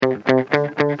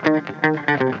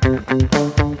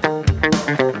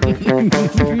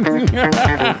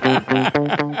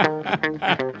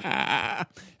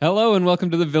welcome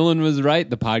to The Villain Was Right,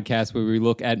 the podcast where we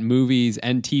look at movies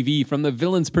and TV from the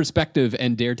villain's perspective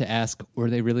and dare to ask, were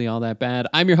they really all that bad?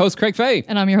 I'm your host, Craig Fay.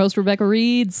 And I'm your host, Rebecca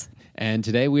Reeds. And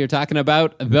today we are talking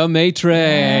about The Matrix.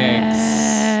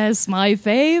 Yes, my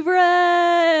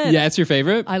favorite. Yeah, it's your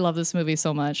favorite? I love this movie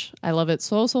so much. I love it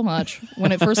so much.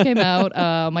 When it first came out,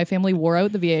 my family wore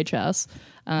out the VHS.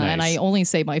 Nice. And I only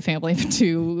say my family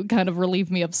to kind of relieve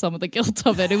me of some of the guilt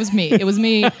of it. It was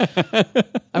me.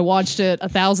 I watched it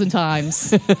 1,000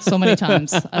 times. So many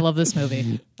times. I love this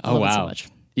movie. I love it so much.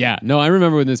 Yeah, no, I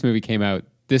remember when this movie came out.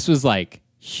 This was like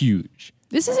huge.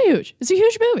 This is huge. It's a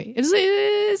huge movie.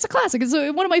 It's a classic. It's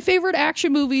one of my favorite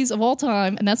action movies of all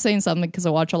time, and that's saying something because I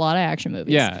watch a lot of action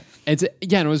movies. Yeah, and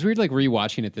it was weird like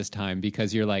rewatching it this time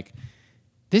because you're like,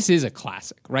 this is a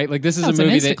classic, right? Like this is a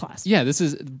movie that classic. Yeah, this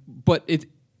is, but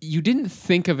you didn't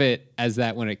think of it as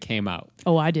that when it came out.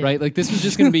 Oh, I did. Right? Like this was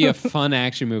just going to be a fun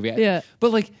action movie. Yeah.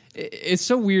 But like it's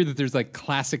so weird that there's like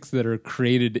classics that are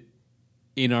created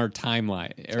in our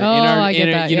timeline. Or I get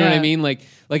that. You know what I mean? Like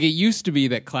it used to be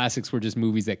that classics were just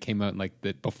movies that came out like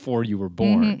that before you were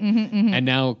born. And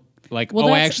now like,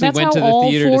 I actually went to the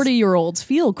theater. That's how all 40-year-olds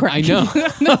feel, Craig. I know.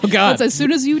 Oh, God. As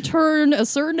soon as you turn a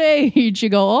certain age, you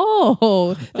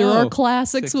go, there are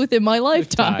classics within my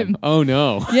lifetime. Oh,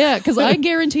 no. Yeah, because I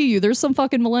guarantee you there's some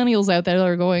fucking millennials out there that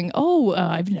are going,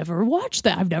 I've never watched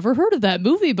that. I've never heard of that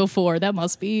movie before. That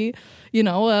must be,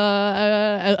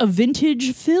 a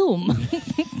vintage film.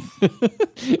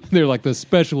 They're like, the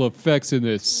special effects in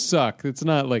this suck. It's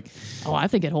not like... Oh, I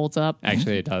think it holds up.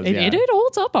 Actually, it does, It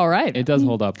holds up all right. It does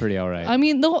hold up pretty all right. I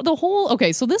mean, the whole...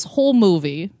 Okay, so this whole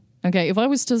movie... Okay, if I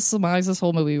was to surmise this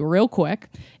whole movie real quick,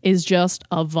 is just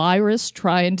a virus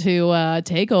trying to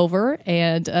take over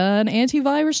and an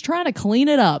antivirus trying to clean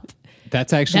it up.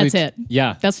 That's it.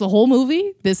 Yeah. That's the whole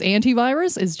movie. This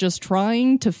antivirus is just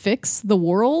trying to fix the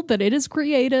world that it has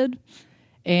created.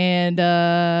 And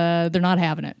they're not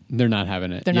having it. They're not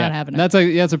having it. They're not having it.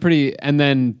 That's a pretty, and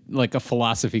then like a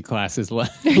philosophy class is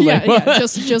left.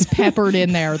 just peppered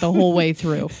in there the whole way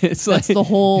through. That's the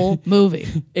whole movie.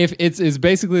 If it's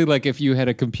basically like if you had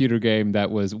a computer game that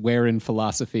was where in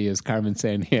philosophy is Carmen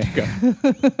Sandiego,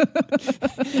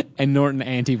 and Norton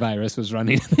Antivirus was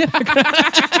running.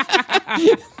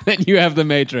 Then you have the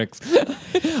Matrix.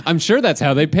 I'm sure that's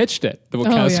how they pitched it. The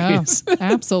Wachowskis. Oh,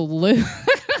 yeah. Absolutely.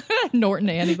 Norton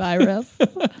antivirus.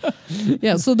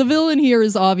 Yeah, so the villain here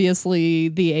is obviously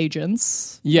the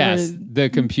agents. Yes, the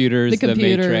computers, the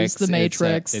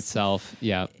Matrix itself.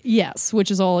 Yeah. Yes,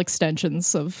 which is all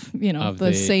extensions of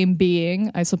the same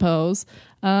being, I suppose.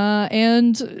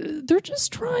 And they're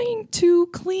just trying to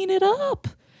clean it up.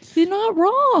 You're not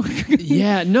wrong.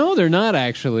 Yeah, no, they're not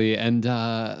actually, and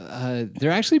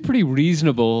they're actually pretty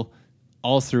reasonable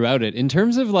all throughout it in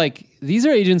terms of like these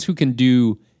are agents who can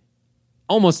do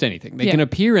almost anything. They can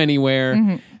appear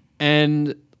anywhere,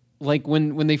 and like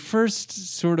when they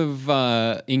first sort of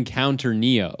encounter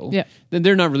Neo, then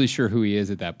they're not really sure who he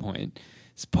is at that point.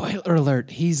 Spoiler alert,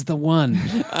 he's the one.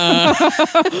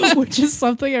 Which is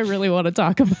something I really want to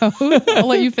talk about. I'll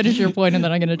let you finish your point and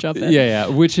then I'm going to jump in. Yeah.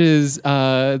 Which is,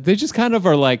 they just kind of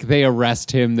are like, they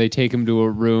arrest him, they take him to a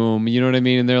room, you know what I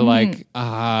mean? And they're like,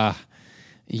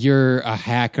 you're a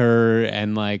hacker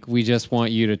and like, we just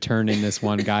want you to turn in this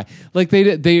one guy. Like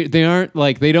they aren't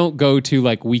like, they don't go to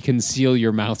like, we can seal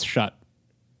your mouth shut.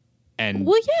 And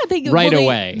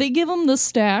away. They give him the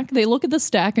stack. They look at the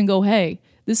stack and go, hey,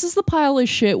 this is the pile of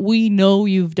shit we know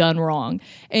you've done wrong.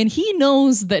 And he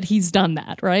knows that he's done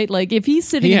that, right? Like if he's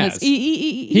sitting in this...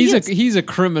 He's a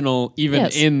criminal even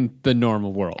in the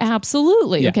normal world.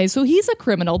 Absolutely. Yeah. Okay, so he's a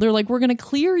criminal. They're like, we're going to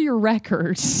clear your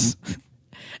records.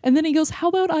 And then he goes, how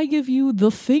about I give you the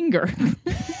finger?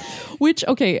 Which,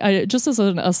 just as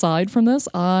an aside from this,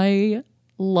 I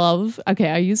love... Okay,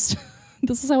 I used to...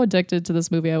 This is how addicted to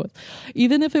this movie I was.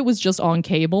 Even if it was just on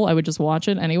cable, I would just watch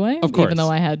it anyway. Of course. Even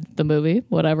though I had the movie,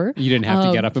 whatever. You didn't have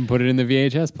to get up and put it in the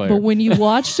VHS player. But when you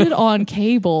watched it on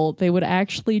cable, they would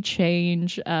actually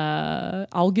change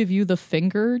I'll give you the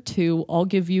finger to I'll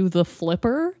give you the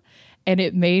flipper. And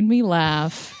it made me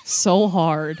laugh so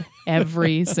hard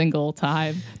every single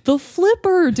time. The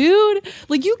flipper, dude.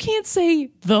 Like you can't say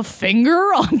the finger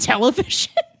on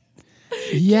television.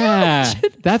 Yeah,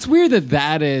 that's weird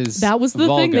that is that was the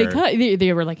vulgar. thing they cut.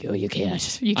 They were like, oh, you can't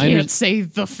say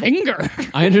the finger.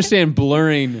 I understand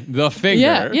blurring the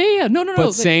finger. Yeah. No.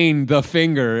 But saying the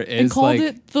finger is and called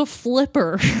it the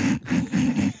flipper.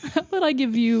 How would I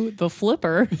give you the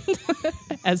flipper?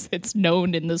 as it's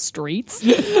known in the streets.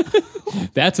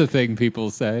 That's a thing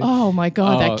people say. Oh my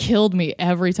God, that killed me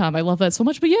every time. I love that so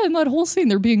much. But yeah, in that whole scene,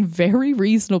 they're being very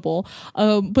reasonable.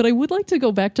 But I would like to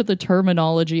go back to the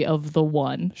terminology of the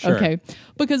one. Sure. Okay.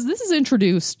 Because this is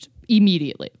introduced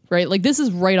immediately, right? Like this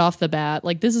is right off the bat.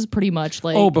 Like this is pretty much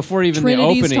like before even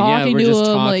Trinity's the opening. Yeah, talking we're to just him,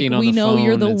 talking like, on we the know phone.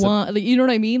 you're the one. Like, you know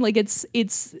what I mean? Like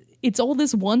it's all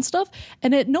this one stuff,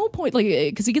 and at no point, like,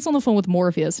 because he gets on the phone with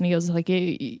Morpheus and he goes like,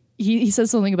 he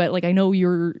says something about like, I know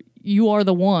you are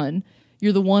the one.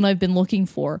 You're the one I've been looking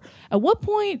for. At what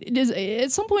point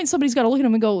at some point somebody's got to look at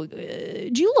him and go,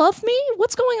 do you love me?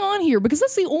 What's going on here? Because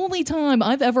that's the only time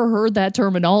I've ever heard that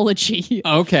terminology.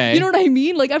 Okay. You know what I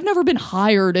mean? Like I've never been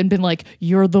hired and been like,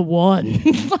 you're the one.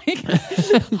 Like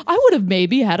I would have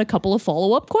maybe had a couple of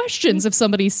follow-up questions if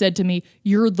somebody said to me,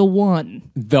 you're the one.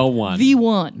 The one. The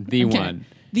one. The Okay. one.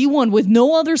 The one with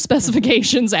no other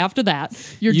specifications after that.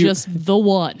 You're just the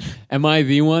one. Am I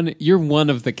the one? You're one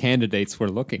of the candidates we're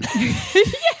looking at.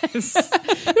 Yes. You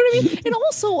know what I mean? And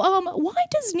also, why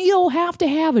does Neo have to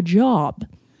have a job?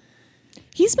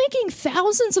 He's making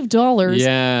thousands of dollars.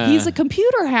 Yeah. He's a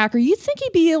computer hacker. You'd think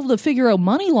he'd be able to figure out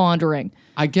money laundering.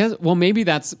 I guess. Well, maybe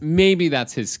that's his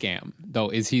scam though.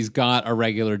 Is he's got a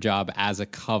regular job as a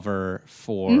cover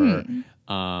for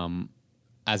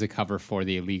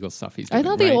the illegal stuff he's doing. I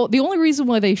thought right? the only reason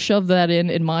why they shoved that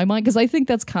in my mind, because I think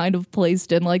that's kind of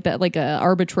placed in like that, like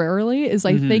arbitrarily, is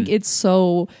I think it's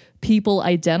so people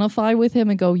identify with him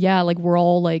and go, yeah, like we're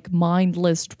all like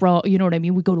mindless, you know what I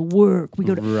mean? We go to work, we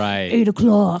go to 8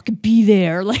 o'clock, be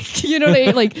there, like, you know what I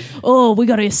mean? Like, oh, we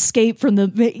got to escape from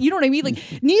you know what I mean?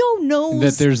 Like Neo knows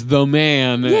that there's the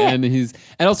man, Yeah. and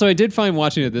also I did find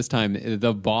watching it this time,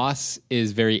 the boss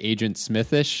is very Agent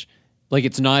Smithish. Like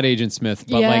it's not Agent Smith,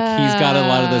 but like he's got a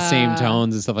lot of the same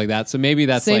tones and stuff like that. So maybe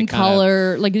that's same like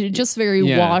color, like just very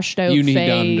washed out. You need face.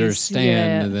 to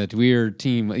understand that we're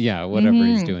team. Yeah, whatever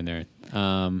he's doing there.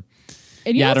 And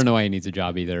I don't know why he needs a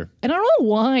job either. And I don't know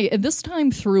why. And this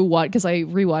time through because I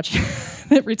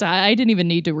rewatched every time. I didn't even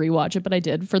need to rewatch it, but I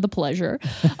did for the pleasure.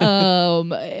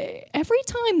 Every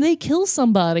time they kill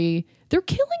somebody, they're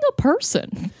killing a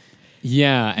person.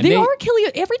 Yeah, and they are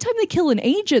killing. Every time they kill an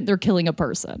agent, they're killing a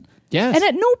person. Yes. And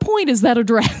at no point is that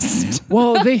addressed.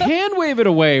 Well, they hand wave it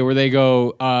away where they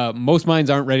go, most minds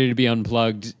aren't ready to be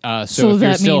unplugged, so if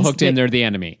they're still hooked in, they're the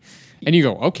enemy. And you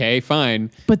go, okay,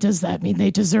 fine. But does that mean they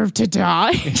deserve to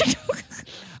die?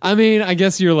 I mean, I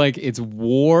guess you're like, it's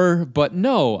war, but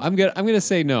no, I'm gonna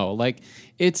say no. Like,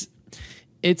 it's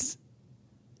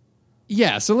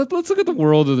yeah, so let's look at the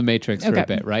world of the Matrix for a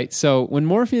bit, right? So when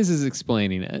Morpheus is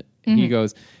explaining it, he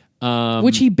goes...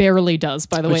 which he barely does,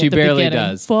 by the way. Which he at the barely beginning.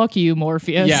 does. Fuck you,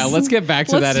 Morpheus. Yeah, let's get back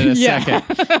to that in a second.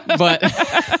 But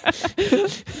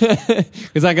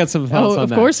because I got some thoughts on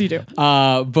that. Of course you do.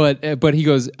 But he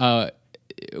goes,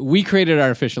 we created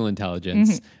artificial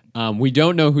intelligence. We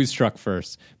don't know who struck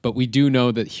first, but we do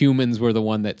know that humans were the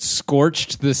one that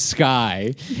scorched the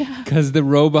sky because the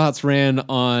robots ran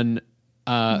on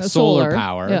solar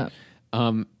power.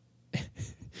 Yeah.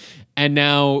 And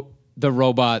now the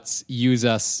robots use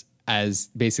us as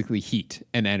basically heat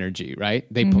and energy, right?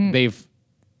 They've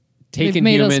taken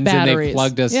humans and they've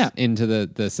plugged us into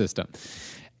the system.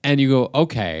 And you go,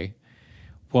 okay,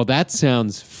 well, that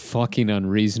sounds fucking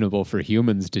unreasonable for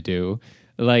humans to do.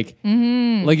 Like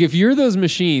if you're those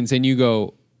machines and you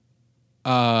go,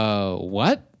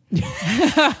 what?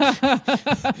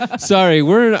 Sorry,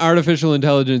 we're an artificial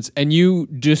intelligence and you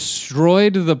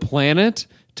destroyed the planet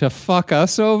to fuck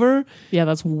us over. Yeah,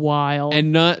 that's wild.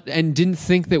 And didn't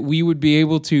think that we would be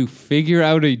able to figure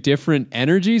out a different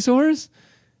energy source.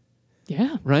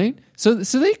 Yeah. Right? So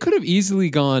they could have easily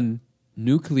gone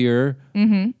nuclear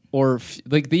or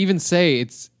like they even say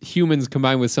it's humans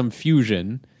combined with some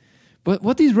fusion. But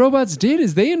what these robots did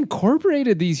is they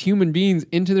incorporated these human beings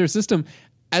into their system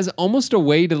as almost a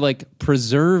way to like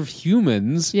preserve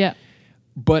humans. Yeah.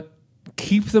 But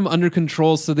keep them under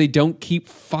control so they don't keep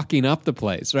fucking up the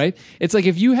place, right? It's like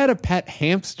if you had a pet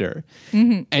hamster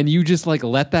and you just like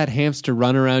let that hamster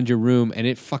run around your room and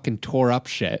it fucking tore up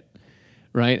shit,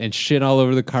 right? And shit all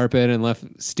over the carpet and left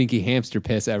stinky hamster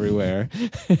piss everywhere.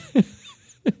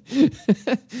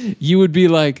 You would be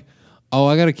like, oh,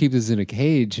 I got to keep this in a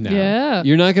cage now. Yeah.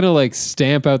 You're not going to like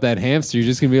stamp out that hamster. You're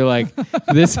just going to be like,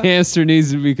 this hamster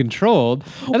needs to be controlled.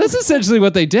 And that's essentially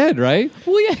what they did, right?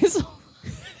 Well, yeah.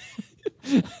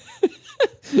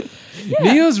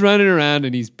 Neo's running around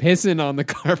and he's pissing on the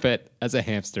carpet as a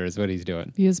hamster is what he's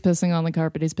doing. He is pissing on the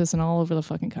carpet. He's pissing all over the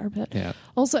fucking carpet. Yeah.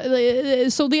 Also,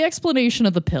 so the explanation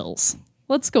of the pills.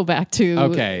 let's go back to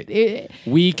Okay.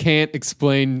 We can't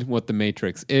explain what the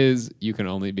Matrix is. You can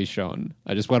only be shown.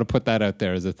 I just want to put that out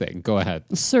there as a thing. Go ahead.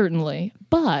 Certainly.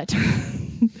 But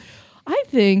I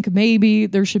think maybe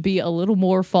there should be a little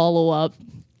more follow-up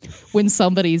when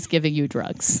somebody's giving you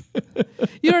drugs.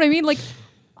 You know what I mean? Like,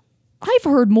 I've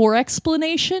heard more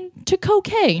explanation to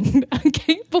cocaine,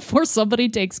 okay, before somebody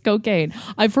takes cocaine.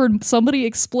 I've heard somebody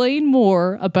explain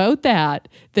more about that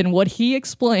than what he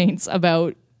explains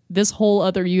about this whole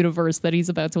other universe that he's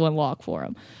about to unlock for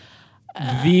him.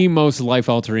 The most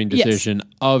life-altering decision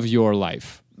of your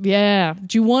life. Yeah.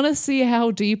 Do you want to see how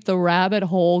deep the rabbit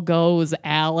hole goes,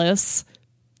 Alice?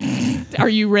 Are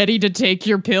you ready to take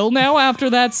your pill now after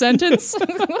that sentence?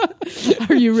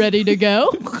 Are you ready to go?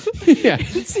 Yeah.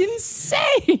 It's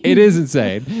insane. It is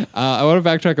insane. I want to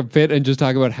backtrack a bit and just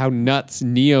talk about how nuts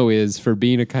Neo is for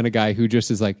being a kind of guy who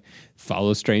just is like,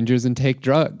 follow strangers and take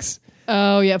drugs.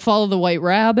 Oh, yeah. Follow the White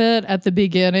Rabbit at the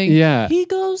beginning. Yeah. He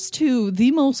goes to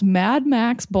the most Mad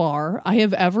Max bar I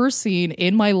have ever seen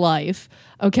in my life.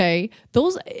 Okay.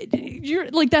 You're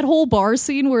like that whole bar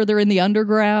scene where they're in the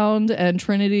underground and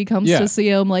Trinity comes to see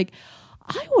him. Like,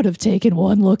 I would have taken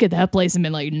one look at that place and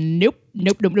been like, nope.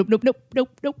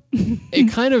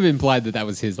 It kind of implied that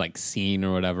was his like scene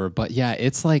or whatever. But yeah,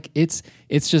 it's like, it's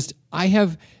just,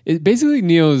 basically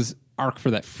Neo's arc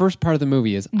for that first part of the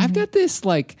movie is I've got this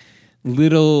like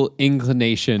little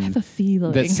inclination I have a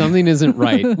feeling that something isn't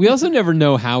right. We also never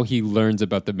know how he learns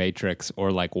about the Matrix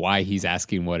or like why he's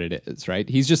asking what it is, right?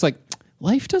 He's just like,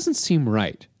 life doesn't seem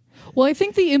right. Well, I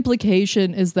think the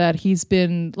implication is that he's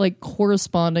been like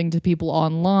corresponding to people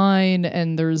online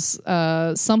and there's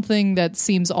something that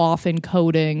seems off in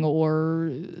coding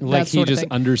or like he just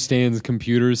understands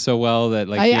computers so well that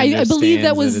like I believe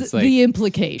that was the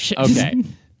implication. Okay.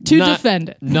 Defend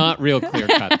it. Not real clear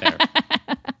cut there.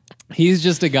 He's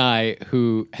just a guy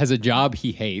who has a job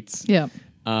he hates. Yeah.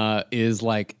 Is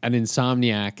like an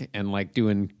insomniac and like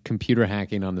doing computer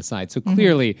hacking on the side. So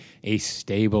clearly a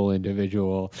stable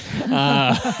individual.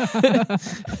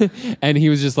 And he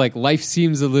was just like, life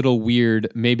seems a little weird.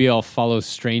 Maybe I'll follow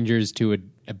strangers to an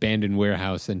abandoned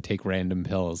warehouse and take random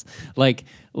pills. Like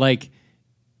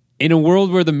in a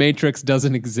world where the Matrix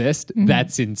doesn't exist,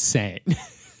 that's insane.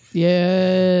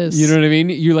 Yes. You know what I mean?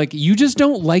 You're like, you just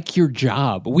don't like your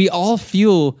job. We all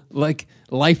feel like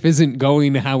life isn't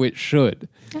going how it should.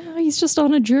 Oh, he's just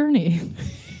on a journey.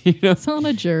 You know? He's on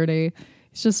a journey.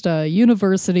 He's just a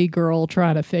university girl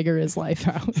trying to figure his life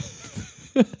out.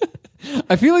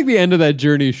 I feel like the end of that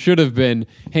journey should have been,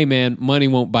 hey man, money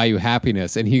won't buy you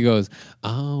happiness. And he goes,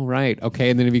 oh, right.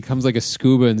 Okay. And then he becomes like a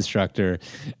scuba instructor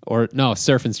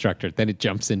surf instructor. Then it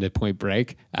jumps into Point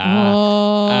Break.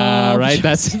 Right.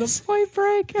 That's the Point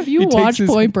Break. Have you watched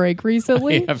Point Break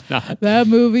recently? I have not. That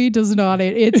movie does not.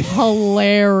 It's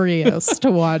hilarious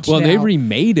to watch. Well, now. they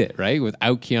remade it, right?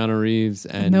 Without Keanu Reeves.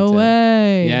 And no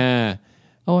way. Yeah.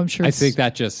 Oh, I'm sure. I think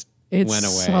that just went away.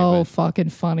 It's so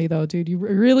fucking funny, though, dude. You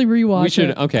really rewatch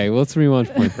it. Okay, well, let's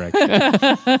rewatch Point Break. But,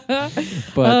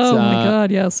 oh, my God.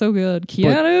 Yeah, so good.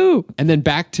 Keanu! And then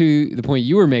back to the point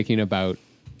you were making about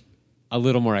a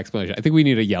little more explanation. I think we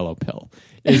need a yellow pill.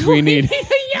 We need a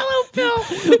yellow pill.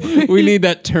 We need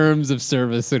that terms of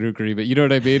service and agreement. You know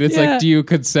what I mean? It's like, do you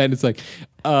consent? It's like,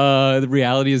 the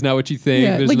reality is not what you think.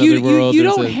 Yeah. There's like another world. You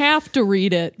don't have to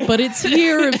read it, but it's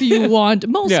here if you want.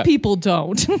 Most people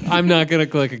don't. I'm not going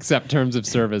to click accept terms of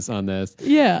service on this.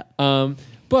 Yeah.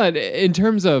 But in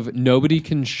terms of no one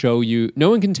can tell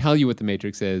you what the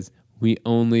Matrix is.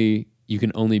 You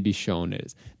can only be shown it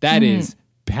is. That is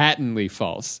patently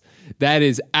false. That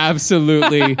is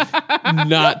absolutely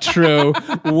not true.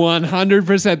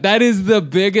 100%. That is the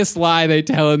biggest lie they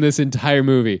tell in this entire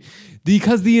movie.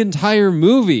 Because the entire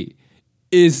movie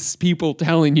is people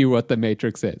telling you what the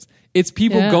Matrix is. It's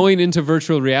people going into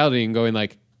virtual reality and going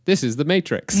like, this is the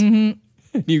Matrix. And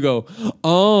you go,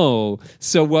 oh,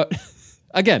 so what?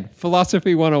 Again,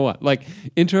 philosophy 101. Like,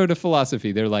 intro to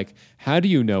philosophy. They're like, how do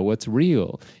you know what's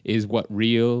real? Is what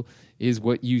real is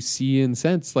what you see and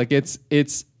sense. Like, it's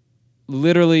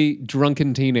literally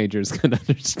drunken teenagers can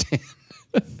understand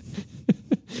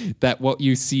that what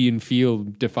you see and feel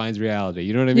defines reality.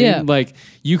 You know what I mean? Yeah. Like,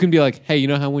 you can be like, hey, you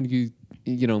know how when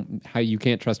how you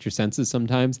can't trust your senses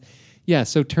sometimes? Yeah,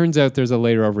 so turns out there's a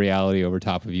layer of reality over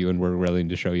top of you and we're willing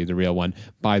to show you the real one.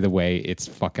 By the way, it's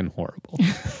fucking horrible.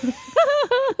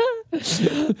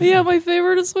 Yeah, my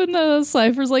favorite is when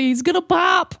Cypher's like, he's gonna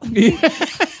pop.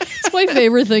 It's my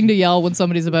favorite thing to yell when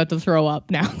somebody's about to throw up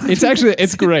now.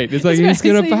 It's great. It's like, he's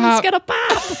gonna pop. He's gonna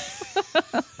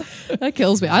pop. That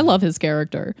kills me. I love his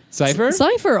character. Cypher?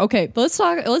 Cypher. Okay, let's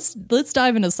talk. Let's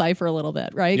dive into Cypher a little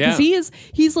bit, right? Because Yeah.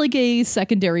 he's like a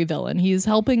secondary villain. He's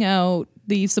helping out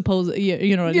the supposed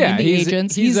you know what I mean, the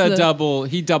agents. He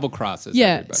double crosses. Yeah,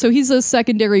 everybody. so he's a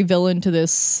secondary villain to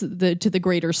the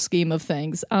greater scheme of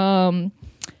things. When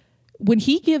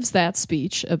he gives that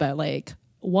speech about like,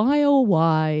 why oh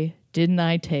why didn't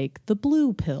I take the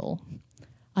blue pill?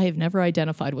 I have never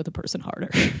identified with a person harder.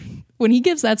 When he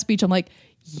gives that speech, I'm like,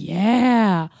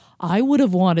 yeah, I would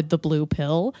have wanted the blue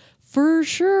pill for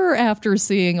sure after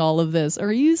seeing all of this.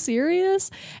 Are you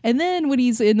serious? And then when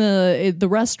he's in the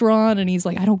restaurant and he's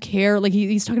like, I don't care. Like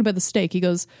he's talking about the steak. He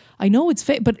goes, I know it's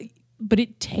fake, but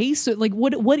it tastes like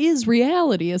what is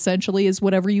reality essentially is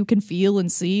whatever you can feel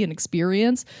and see and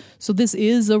experience. So this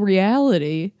is a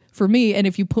reality for me, and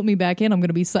if you put me back in, I'm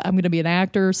gonna be an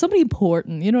actor, somebody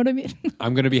important. You know what I mean?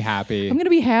 I'm gonna be happy. I'm gonna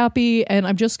be happy, and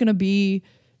I'm just gonna be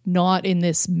not in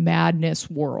this madness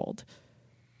world.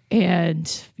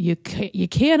 And you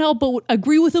can't help but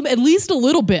agree with him at least a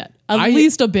little bit,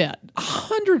 least a bit.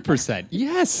 100%.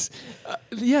 Yes.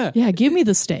 Yeah. Yeah. Give me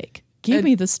the steak. Give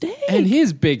me the steak. And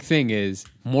his big thing is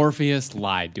Morpheus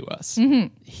lied to us.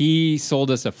 Mm-hmm. He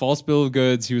sold us a false bill of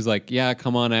goods. He was like, yeah,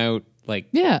 come on out. Like,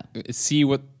 yeah, see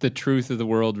what the truth of the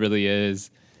world really is.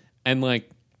 And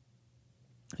like,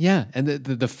 yeah. And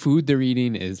the food they're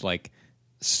eating is like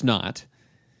snot.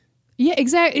 Yeah,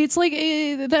 exactly. It's like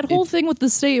that whole thing with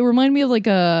the steak. It reminded me of like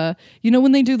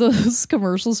when they do those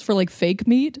commercials for like fake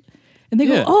meat and they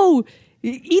go, oh,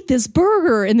 eat this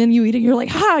burger, and then you eat it, you're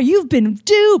like, you've been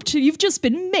duped, you've just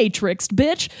been matrixed,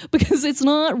 bitch, because it's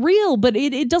not real, but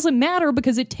it doesn't matter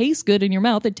because it tastes good in your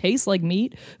mouth, it tastes like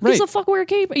meat. Who's the fuck where it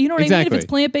came from? You know what I mean? If it's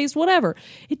plant-based, whatever.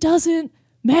 It doesn't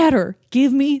matter.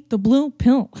 Give me the blue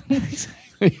pill.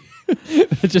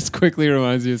 It just quickly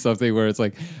reminds me of something where it's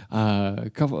like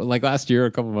a couple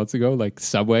months ago, like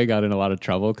Subway got in a lot of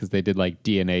trouble because they did like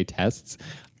DNA tests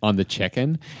on the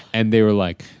chicken, and they were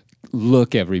like,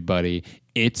 look, everybody,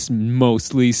 it's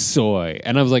mostly soy.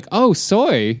 And I was like, oh,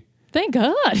 soy? Thank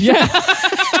God. Yeah.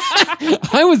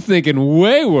 I was thinking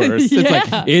way worse. It's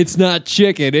like, it's not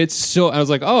chicken, it's soy. I was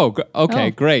like, oh,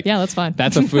 okay, great. Yeah, that's fine.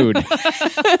 That's a food.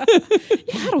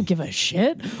 I don't give a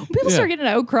shit. When people start getting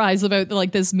outcries about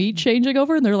like this meat changing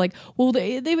over, and they're like, well,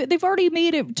 they've already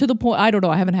made it to the point. I don't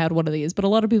know. I haven't had one of these, but a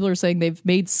lot of people are saying they've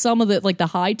made some of the like the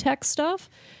high tech stuff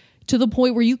to the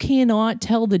point where you cannot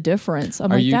tell the difference.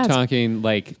 Are you talking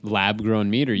like lab grown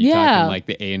meat, or are you talking like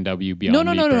the A&W Beyond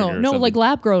Meat burger? No, like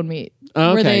lab grown meat.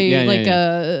 Oh, okay. Where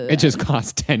they it just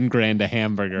costs $10,000 a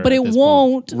hamburger, but it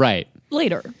won't right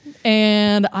later.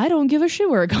 And I don't give a shit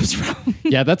where it comes from.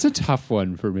 Yeah, that's a tough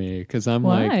one for me because I'm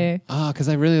like, because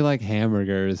I really like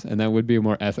hamburgers, and that would be a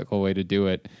more ethical way to do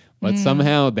it. But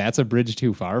somehow that's a bridge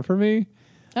too far for me.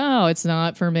 Oh, it's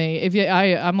not for me.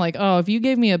 I'm like, oh, if you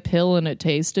gave me a pill and it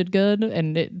tasted good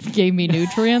and it gave me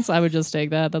nutrients, I would just take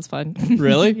that. That's fine.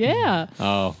 Really? Yeah.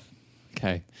 Oh,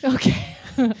 okay. Okay.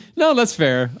 No, that's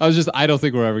fair. I don't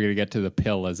think we're ever going to get to the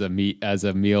pill as a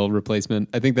meal replacement.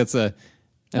 I think that's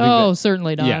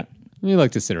certainly not. Yeah. We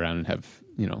like to sit around and have,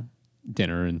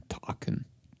 dinner and talk and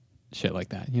shit like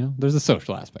that. There's a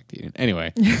social aspect to eating.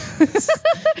 Anyway.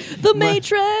 The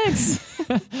Matrix.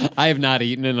 I have not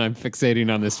eaten, and I'm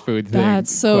fixating on this food thing.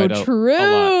 That's so true.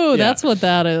 Yeah. That's what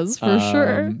that is for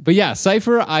sure. But yeah,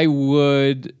 Cypher, I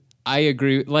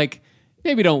agree. Like,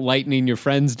 maybe don't lightning your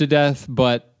friends to death,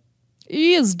 but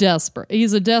he is desperate.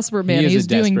 He's a desperate man. He's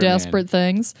doing desperate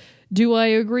things. Do I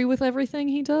agree with everything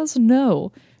he does?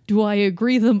 No. Do I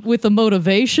agree with the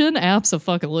motivation?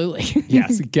 Absolutely.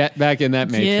 Yes, get back in that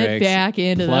Matrix. Get back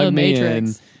into the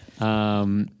Matrix.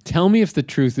 Tell me if the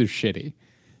truth is shitty.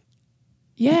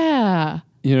 Yeah.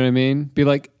 You know what I mean? Be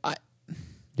like,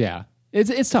 yeah.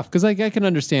 It's tough because I can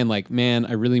understand, like, man,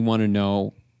 I really want to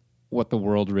know what the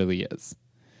world really is.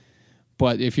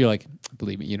 But if you're like,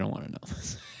 believe me, you don't want to know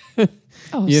this.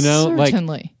 Oh,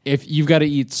 certainly. Like, if you've got to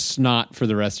eat snot for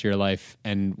the rest of your life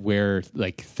and wear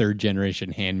like third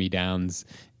generation hand-me-downs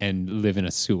and live in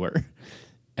a sewer,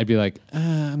 I'd be like,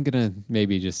 I'm gonna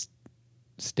maybe just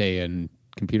stay in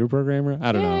computer programmer.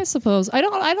 I don't know. I suppose. I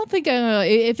don't think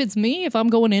if it's me, if I'm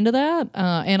going into that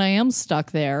and I am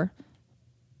stuck there,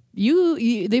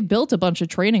 they built a bunch of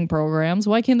training programs.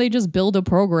 Why can't they just build a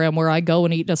program where I go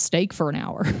and eat a steak for an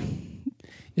hour?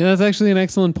 Yeah, that's actually an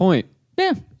excellent point.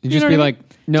 Yeah. You just be like,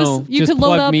 no, just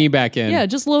plug me back in. Yeah,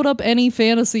 just load up any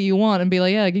fantasy you want and be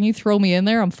like, yeah, can you throw me in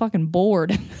there? I'm fucking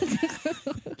bored. I'm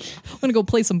going to go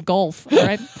play some golf, all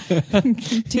right?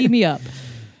 Tee me up.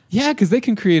 Yeah, because they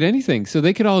can create anything. So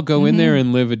they could all go in there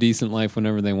and live a decent life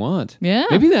whenever they want. Yeah.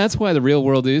 Maybe that's why the real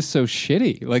world is so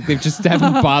shitty. Like they just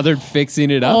haven't bothered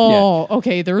fixing it up yet.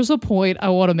 Okay. There's a point I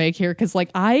want to make here because, like,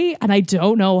 I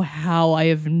don't know how I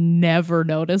have never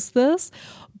noticed this,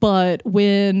 but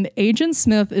when Agent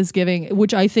Smith is giving,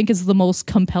 which I think is the most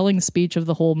compelling speech of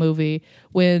the whole movie,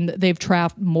 when they've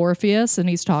trapped Morpheus and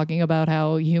he's talking about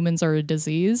how humans are a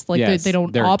disease, like Yes, they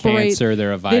don't they're operate. Cancer,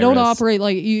 they're a virus. They don't operate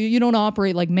like you don't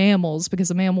operate like mammals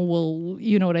because a mammal will,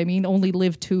 you know what I mean, only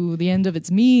live to the end of its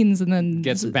means and then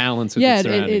Gets balance with its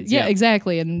surroundings. Yeah,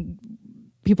 exactly. And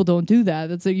people don't do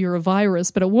that. You're a virus.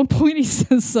 But at one point he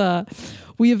says,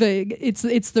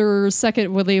 it's their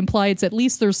second, well, they imply it's at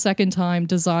least their second time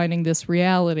designing this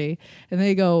reality. And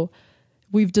they go,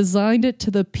 we've designed it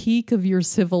to the peak of your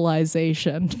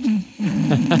civilization. Dude,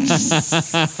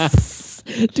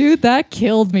 that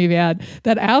killed me, man.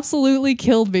 That absolutely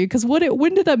killed me. Because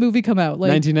when did that movie come out?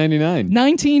 Like 1999.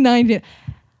 1990.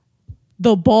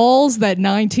 The balls that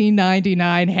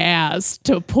 1999 has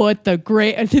to put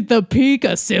the peak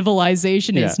of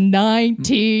civilization is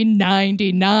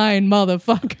 1999,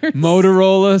 motherfuckers.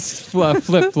 Motorola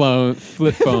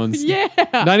flip phones. Yeah.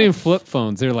 Not even flip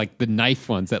phones. They're like the knife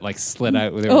ones that like slid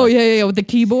out. With Yeah, with the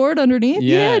keyboard underneath.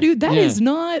 Yeah, dude, that is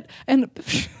not. And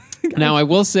now I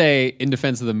will say, in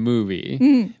defense of the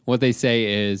movie, what they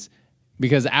say is,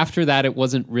 because after that, it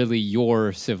wasn't really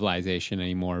your civilization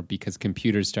anymore because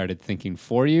computers started thinking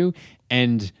for you.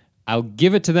 And I'll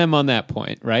give it to them on that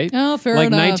point, right? Oh, fair like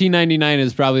enough. 1999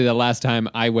 is probably the last time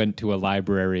I went to a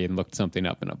library and looked something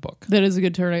up in a book. That is a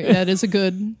good turn. That is a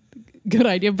good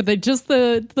idea. But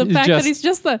the fact that he's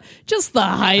just the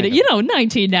height of,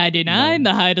 1999,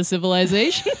 the height of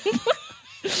civilization.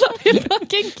 It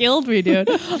fucking killed me, dude.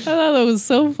 I thought that was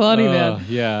so funny, man.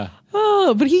 Yeah.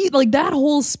 Oh, but he, like, that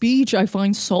whole speech I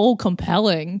find so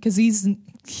compelling because I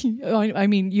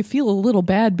mean, you feel a little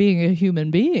bad being a human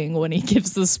being when he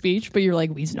gives the speech, but you're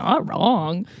like, he's not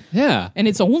wrong. Yeah. And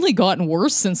it's only gotten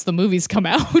worse since the movie's come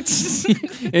out.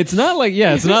 It's not like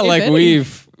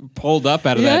we've pulled up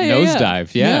out of that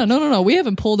nosedive. Yeah. No. We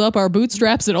haven't pulled up our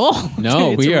bootstraps at all.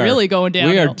 No, it's really going down.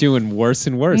 We are doing worse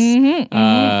and worse.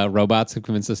 Robots have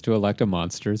convinced us to elect a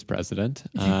monster as president.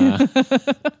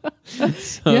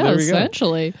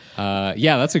 Essentially.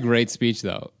 That's a great speech,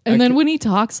 though. And then when he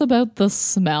talks about the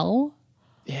smell,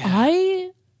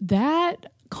 that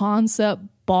concept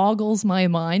boggles my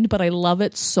mind, but I love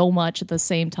it so much at the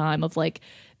same time of like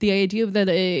the idea that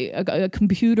a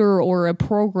computer or a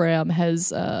program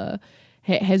has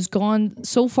gone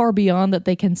so far beyond that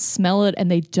they can smell it and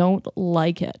they don't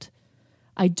like it.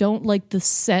 I don't like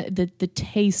the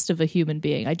taste of a human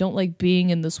being. I don't like being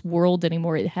in this world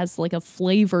anymore. It has like a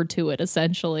flavor to it,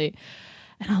 essentially.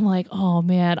 And I'm like, oh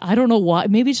man, I don't know why.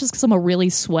 Maybe it's just because I'm a really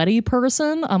sweaty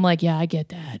person. I'm like, yeah, I get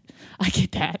that. I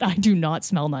do not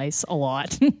smell nice a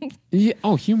lot. Yeah.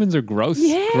 Oh, humans are gross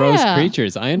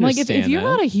creatures. I understand. Like if you're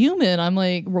not a human, I'm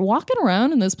like, we're walking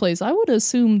around in this place. I would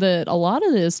assume that a lot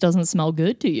of this doesn't smell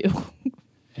good to you.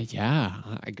 Yeah,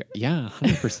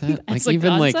 100%. Like a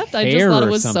even concept? like I just hair thought it or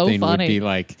was so something funny. would be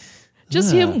like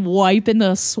just him wiping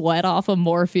the sweat off of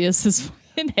Morpheus's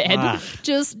fucking head.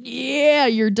 Just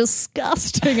you're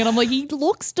disgusting. And I'm like, he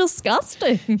looks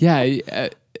disgusting. Yeah,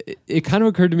 it kind of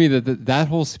occurred to me that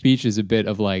whole speech is a bit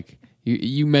of like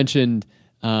you mentioned.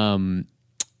 It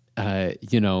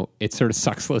sort of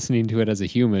sucks listening to it as a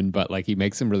human, but like he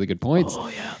makes some really good points. Oh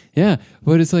yeah, yeah.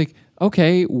 But it's like,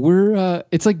 okay,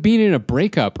 it's like being in a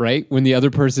breakup, right? When the other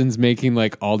person's making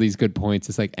like all these good points,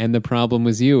 it's like, and the problem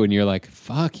was you, and you're like,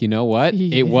 fuck, you know what?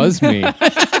 Yeah. It was me.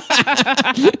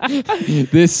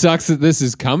 This sucks that this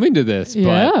is coming to this,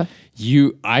 but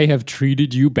I have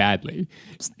treated you badly.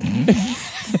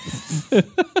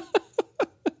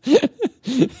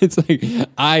 It's like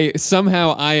I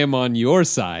am on your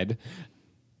side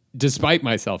despite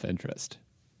my self-interest,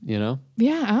 you know?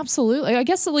 Yeah, absolutely. I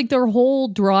guess like their whole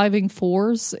driving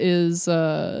force is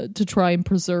to try and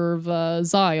preserve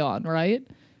Zion, right?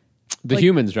 The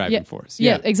humans' driving force.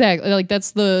 Yeah, exactly. Like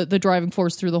that's the driving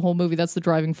force through the whole movie. That's the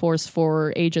driving force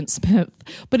for Agent Smith.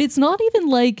 But it's not even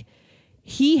like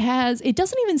it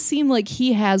doesn't even seem like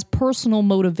he has personal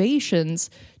motivations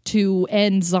to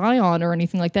end Zion or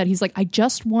anything like that. He's like, I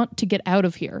just want to get out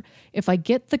of here. If I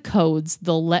get the codes,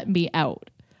 they'll let me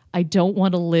out. I don't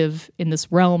want to live in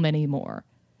this realm anymore.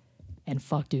 And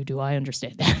fuck, dude, do I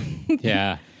understand that?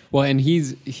 Yeah. Well, and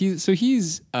he's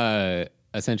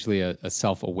essentially a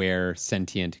self-aware,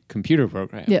 sentient computer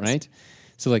program, right?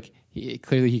 So like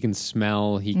clearly he can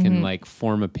smell, he can like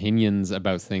form opinions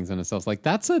about things on himself. Like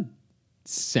that's a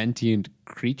sentient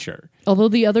creature. Although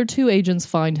the other two agents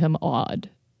find him odd.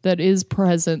 that is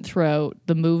present throughout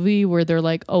the movie where they're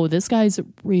like, oh, this guy's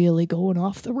really going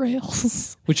off the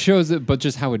rails. Which shows it, but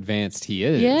just how advanced he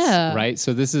is. Yeah. Right?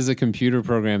 So this is a computer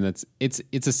program it's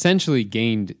essentially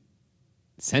gained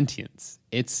sentience.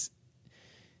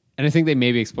 And I think they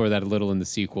maybe explore that a little in the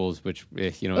sequels, which,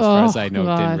 as far as I know,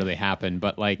 didn't really happen.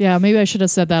 But yeah, maybe I should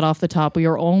have said that off the top. We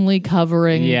are only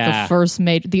covering the first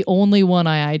the only one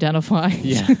I identify.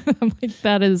 Yeah. I'm like,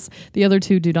 that is, the other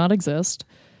two do not exist.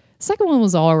 Second one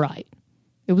was all right.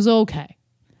 It was okay.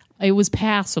 It was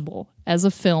passable as a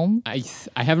film. I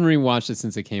haven't rewatched it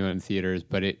since it came out in theaters,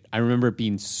 but I remember it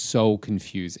being so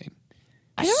confusing.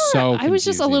 I was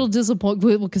just a little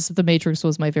disappointed because The Matrix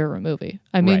was my favorite movie.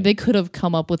 I mean, They could have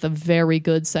come up with a very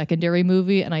good secondary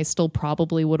movie, and I still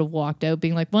probably would have walked out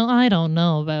being like, well, I don't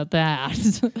know about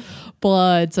that.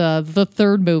 But the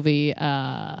third movie,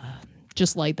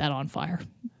 just light that on fire.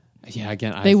 Yeah,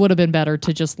 again, they would have been better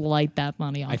to just light that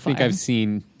money on fire. I think I've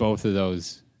seen both of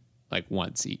those like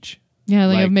once each. Yeah, I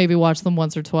think I've maybe watched them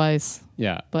once or twice.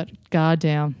 Yeah. But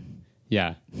goddamn.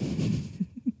 Yeah.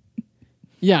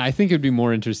 Yeah, I think it would be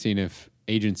more interesting if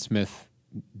Agent Smith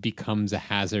becomes a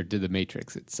hazard to the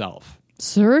Matrix itself.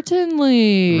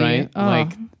 Certainly. Right? Oh,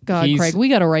 God, Craig, we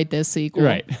got to write this sequel.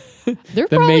 Right. There's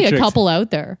probably a couple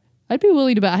out there. I'd be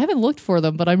willing to bet. I haven't looked for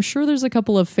them, but I'm sure there's a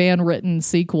couple of fan-written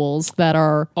sequels that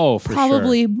are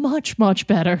probably much, much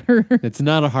better. It's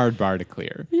not a hard bar to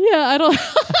clear. Yeah, I don't...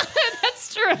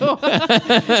 That's true.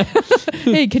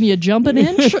 Hey, can you jump an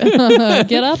inch?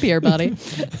 Get up here, buddy.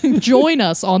 Join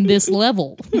us on this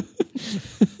level.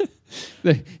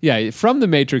 Yeah, from The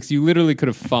Matrix, you literally could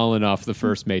have fallen off the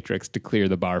first Matrix to clear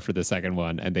the bar for the second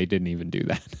one, and they didn't even do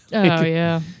that. Oh,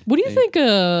 yeah. What do you think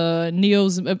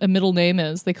Neo's middle name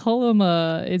is? They call him,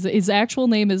 his actual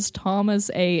name is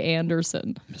Thomas A.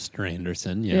 Anderson. Mr.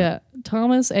 Anderson, yeah. Yeah,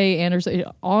 Thomas A. Anderson.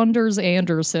 Anders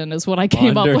Anderson is what I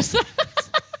came up with.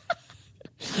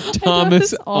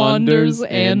 Thomas Anders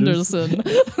Anderson.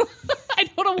 I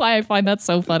don't know why I find that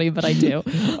so funny, but I do.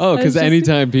 Oh, because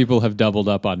anytime people have doubled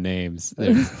up on names,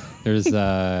 there's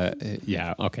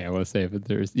yeah, okay, I want to say it, but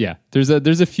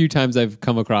there's a few times I've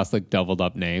come across like doubled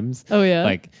up names. Oh yeah,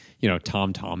 like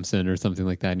Tom Thompson or something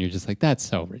like that, and you're just like, that's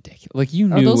so ridiculous. Like you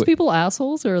knew. Are those people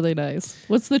assholes or are they nice?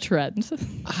 What's the trend?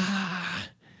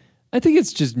 I think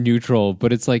it's just neutral,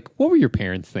 but it's like, what were your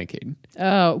parents thinking?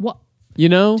 What? Dude,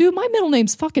 my middle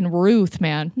name's fucking Ruth,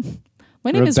 man.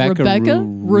 My name is Rebecca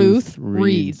Ruth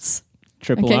Reeds.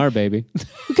 Triple R, baby.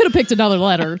 We could have picked another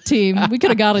letter, team. We could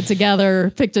have got it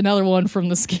together, picked another one from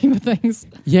the scheme of things.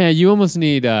 Yeah, you almost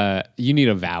need a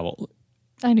vowel.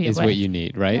 I need what you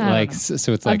need, right? Like so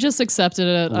it's like I've just accepted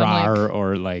it. Rar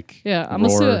or like I'm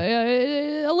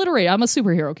alliterate. I'm a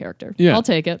superhero character. Yeah. I'll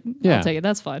take it. Yeah. I'll take it.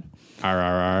 That's fine.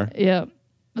 RRR. Yeah,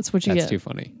 that's what you get. That's too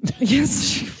funny.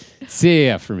 Yes.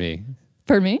 CAF for me.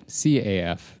 For me?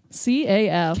 CAF.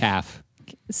 CAF. Calf.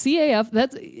 CAF.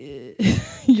 That's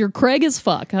your Craig as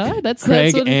fuck, huh? That's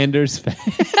Craig what Anders.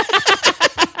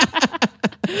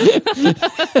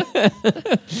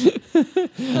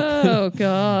 Oh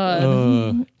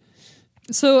God.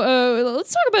 So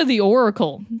let's talk about the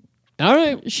Oracle. All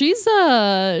right. She's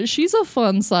a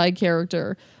fun side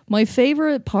character. My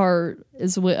favorite part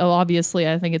is obviously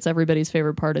I think it's everybody's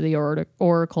favorite part of the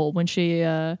Oracle when she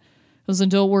goes,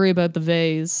 and don't worry about the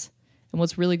vase. And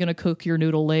what's really going to cook your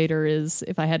noodle later is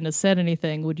if I hadn't have said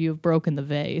anything, would you have broken the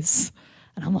vase?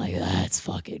 And I'm like, that's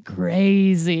fucking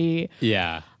crazy.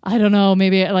 Yeah. I don't know.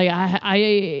 Maybe like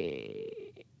I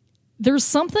there's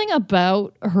something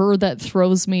about her that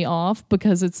throws me off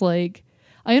because it's like,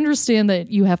 I understand that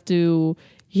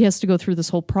he has to go through this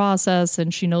whole process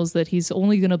and she knows that he's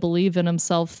only going to believe in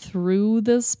himself through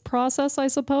this process, I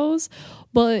suppose.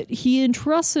 But he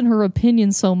entrusts in her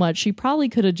opinion so much. She probably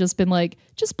could have just been like,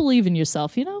 just believe in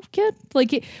yourself, kid.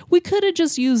 Like we could have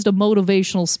just used a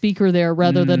motivational speaker there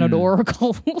rather than an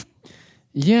oracle.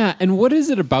 Yeah. And what is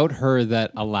it about her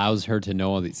that allows her to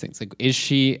know all these things? Like, is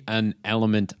she an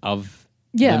element of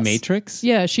the Matrix?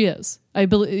 Yeah, she is. I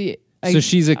believe. So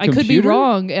she's a computer? I could be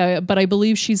wrong, but I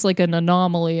believe she's like an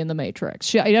anomaly in the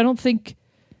Matrix. I don't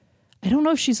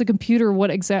know if she's a computer.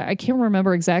 I can't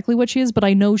remember exactly what she is, but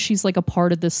I know she's like a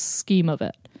part of this scheme of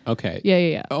it. Okay.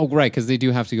 Yeah. Oh, right, because they do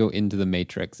have to go into the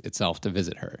Matrix itself to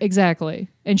visit her. Exactly.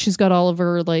 And she's got all of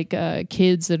her like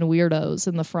kids and weirdos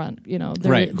in the front,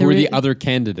 Right, who are the other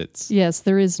candidates. Yes,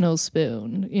 there is no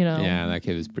spoon, Yeah, that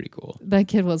kid was pretty cool. That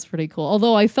kid was pretty cool.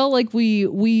 Although I felt like we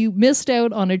missed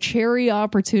out on a cherry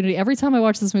opportunity. Every time I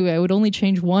watch this movie, I would only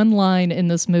change one line in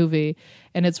this movie.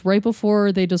 And it's right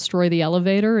before they destroy the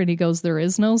elevator and he goes, there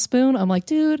is no spoon. I'm like,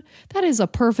 dude, that is a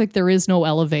perfect there is no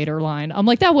elevator line. I'm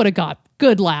like, that would have got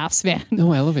Good laughs, man.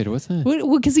 No elevator. What's that?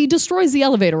 Well, because he destroys the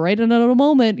elevator, right? And at a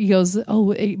moment, he goes,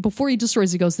 before he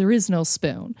destroys, he goes, there is no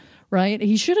spoon, right?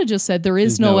 He should have just said, there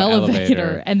is no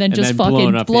elevator, and then just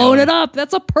fucking blown it up.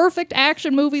 That's a perfect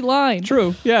action movie line.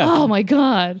 True, yeah. Oh, my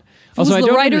God. If it was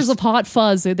the writers of Hot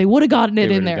Fuzz, they would have gotten it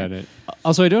in there.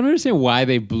 Also, I don't understand why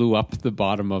they blew up the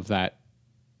bottom of that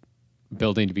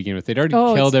building to begin with. They'd already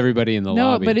killed everybody in the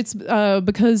lobby. No, but it's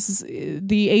because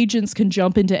the agents can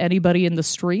jump into anybody in the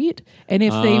street, and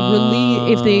if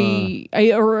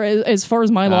as far as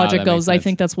my logic goes, I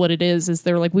think that's what it is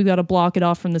they're like, we got to block it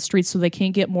off from the street so they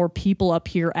can't get more people up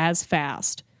here as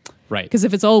fast. Right. Because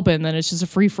if it's open, then it's just a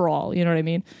free-for-all. You know what I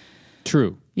mean?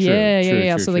 True.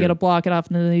 Yeah. So they got to block it off,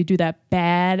 and then they do that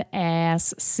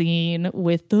badass scene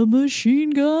with the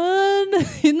machine gun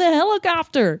in the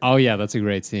helicopter. Oh yeah, that's a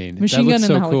great scene. Machine gun in the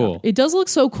helicopter. Cool. It does look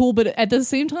so cool, but at the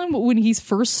same time, when he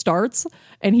first starts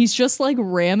and he's just like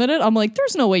ramming it, I'm like,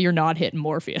 there's no way you're not hitting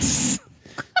Morpheus.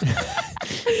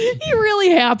 He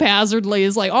really haphazardly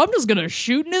is like, I'm just gonna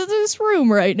shoot into this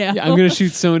room right now. Yeah, I'm gonna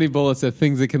shoot so many bullets at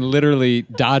things that can literally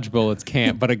dodge bullets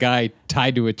can't, but a guy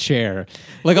tied to a chair.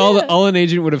 Like all an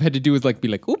agent would have had to do was like be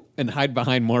like, oop, and hide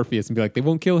behind Morpheus and be like, they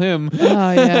won't kill him.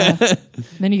 Oh yeah.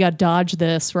 Then you got dodge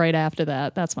this right after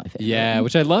that. That's my favorite. Yeah,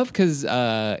 which I love because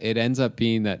it ends up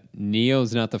being that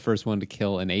Neo's not the first one to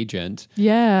kill an agent.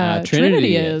 Yeah,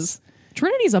 Trinity is.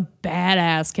 Trinity's a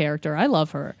badass character. I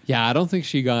love her. Yeah, I don't think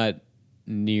she got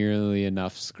nearly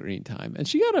enough screen time. And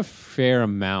she got a fair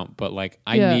amount, but like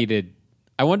I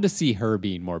wanted to see her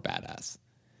being more badass.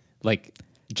 Like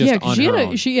just on her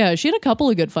own. She had a couple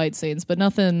of good fight scenes, but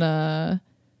nothing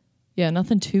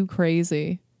nothing too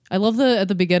crazy. I love at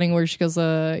the beginning where she goes,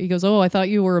 he goes, "Oh, I thought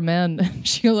you were a man."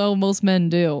 She goes, "Oh, most men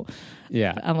do."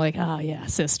 Yeah. I'm like, "Oh yeah,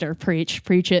 sister, preach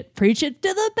it to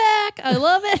the back." I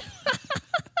love it.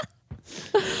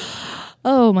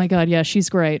 Oh my God, yeah, she's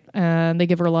great, and they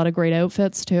give her a lot of great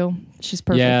outfits too. She's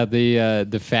perfect. Yeah,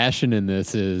 the fashion in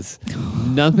this is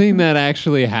nothing that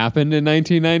actually happened in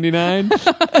 1999,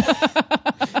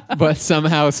 but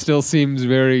somehow still seems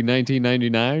very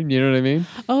 1999. You know what I mean?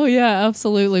 Oh yeah,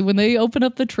 absolutely. When they open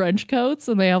up the trench coats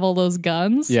and they have all those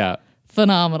guns, yeah,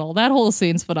 phenomenal. That whole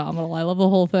scene's phenomenal. I love the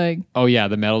whole thing. Oh yeah,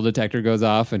 the metal detector goes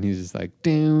off, and he's just like,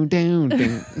 down, down,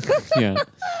 down.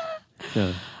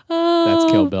 Yeah.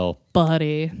 That's Kill Bill,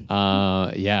 buddy.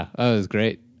 Yeah, that was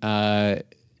great. And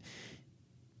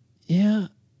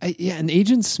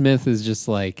Agent Smith is just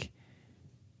like,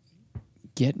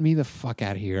 get me the fuck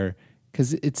out of here,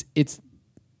 because it's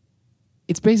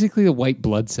basically a white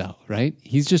blood cell, right?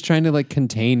 He's just trying to like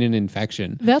contain an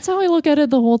infection. That's how I look at it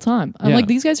the whole time. I'm like,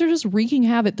 these guys are just wreaking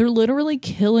havoc. They're literally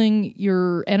killing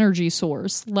your energy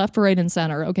source left, right, and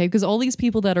center. Okay, because all these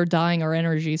people that are dying are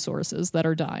energy sources that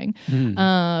are dying.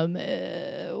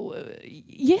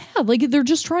 Like they're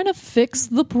just trying to fix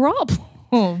the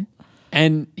problem.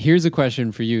 And here's a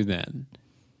question for you then.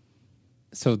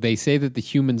 So they say that the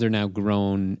humans are now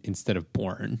grown instead of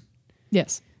born.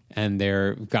 Yes. And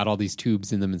they're got all these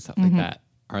tubes in them and stuff like that.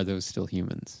 Are those still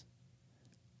humans?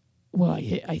 Well,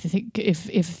 I think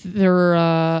if they're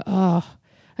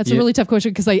that's a really tough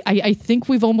question, because I think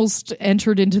we've almost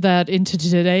entered into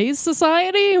today's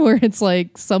society where it's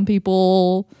like some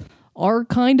people are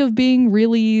kind of being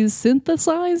really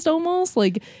synthesized, almost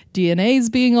like DNA's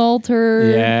being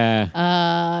altered.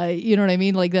 Yeah. You know what I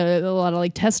mean? Like a lot of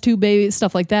like test tube baby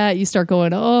stuff like that. You start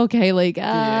going, oh, okay, like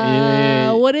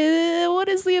what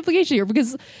is the implication here?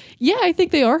 Because I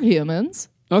think they are humans.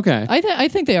 Okay. I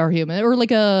think they are human, or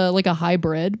like a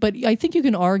hybrid. But I think you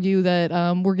can argue that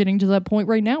we're getting to that point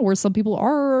right now where some people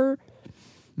are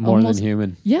more than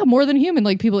human. Yeah, more than human.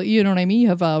 Like people, you know what I mean? You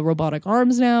have robotic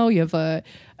arms now. You have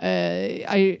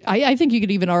I think you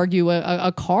could even argue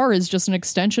a car is just an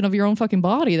extension of your own fucking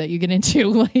body that you get into.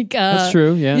 Like that's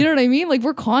true. Yeah, you know what I mean? Like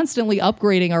we're constantly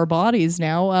upgrading our bodies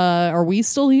now. Are we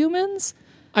still humans?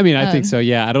 I mean, I think so.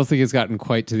 Yeah, I don't think it's gotten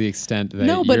quite to the extent that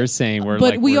you're saying.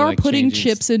 But we are putting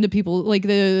chips into people. Like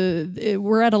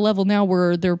we're at a level now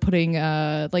where they're putting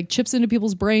like chips into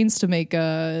people's brains to make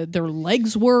their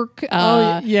legs work. You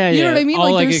know what I mean?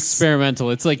 All like experimental.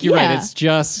 It's like you're right. It's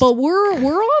just. But we're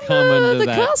on the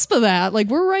cusp of that. Like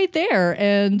we're right there,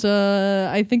 and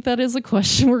I think that is a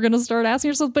question we're going to start asking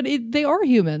ourselves. But they are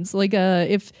humans. Like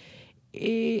if.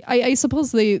 I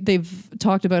suppose they've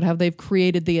talked about how they've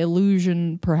created the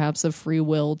illusion perhaps of free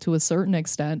will to a certain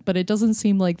extent, but it doesn't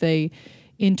seem like they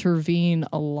intervene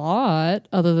a lot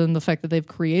other than the fact that they've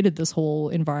created this whole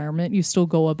environment. You still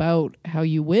go about how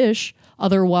you wish.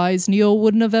 Otherwise, Neo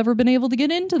wouldn't have ever been able to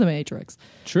get into the Matrix.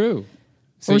 True.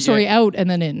 So, out and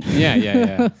then in.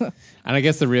 Yeah. And I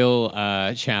guess the real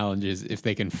challenge is if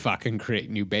they can fucking create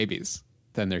new babies.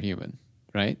 then they're human,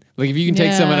 right? Like if you can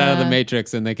take someone out of the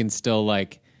Matrix and they can still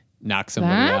like knock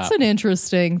somebody out. That's an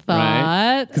interesting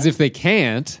thought. Because if they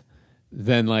can't,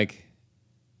 then like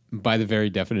by the very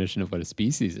definition of what a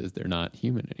species is, they're not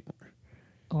human anymore.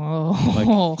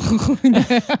 Oh,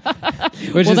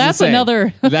 Which well, is that's insane.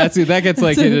 another. That gets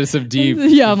like into some deep.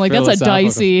 Yeah, I'm like that's a philosophical-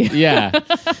 dicey. Yeah,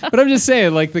 but I'm just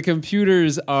saying, like the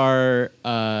computers are,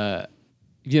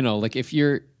 like if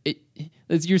you're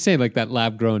saying like that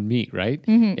lab grown meat, right?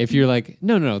 Mm-hmm. If you're like,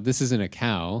 no, this isn't a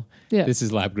cow. Yeah. This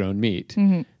is lab grown meat.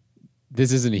 Mm-hmm.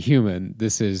 This isn't a human.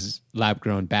 This is lab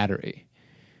grown battery,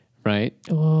 right?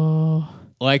 Oh,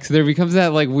 Like so there becomes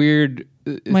that like weird.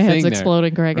 my head's thing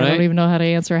exploding, Greg. right? I don't even know how to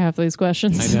answer half of these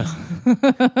questions. I know.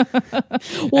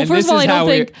 Well, And first this of all, is I how don't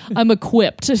think I'm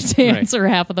equipped to answer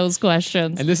half of those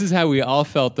questions. And this is how we all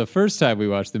felt the first time we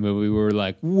watched the movie. We were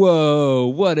like, "Whoa,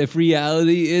 what if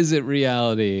reality isn't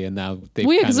reality?" And now they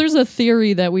because there's a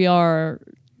theory that we are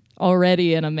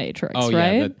already in a matrix,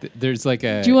 right? Yeah, there's like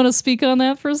a. Do you want to speak on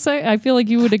that for a sec? I feel like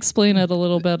you would explain it a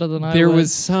little better than I would. There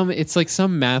was it's like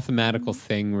some mathematical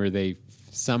thing where they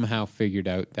somehow figured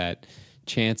out that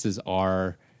chances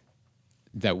are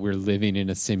that we're living in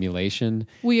a simulation.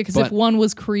 Because if one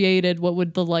was created, what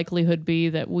would the likelihood be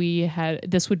that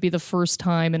this would be the first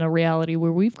time in a reality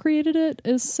where we've created it?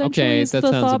 Essentially, Okay, is that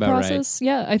the sounds thought about process. Right.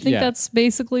 Yeah, I think that's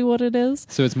basically what it is.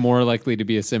 So it's more likely to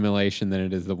be a simulation than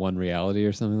it is the one reality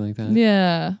or something like that?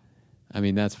 Yeah. I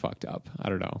mean, that's fucked up. I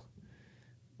don't know.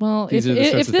 Well, These are the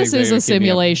sorts if of this things that is are a gonna keep me up.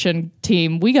 simulation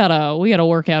team, we gotta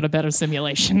work out a better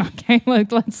simulation. Okay,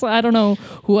 like I don't know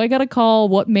who I gotta call,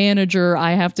 what manager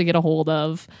I have to get a hold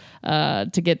of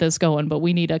to get this going, but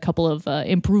we need a couple of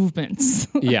improvements.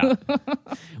 Yeah,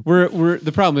 we're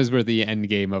the problem is we're at the end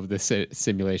game of this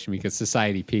simulation because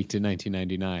society peaked in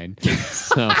 1999,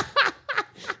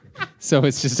 so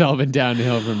it's just all been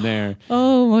downhill from there.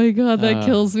 Oh my god, that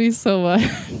kills me so much.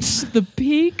 The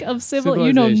peak of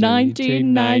civilization,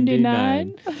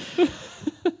 1999.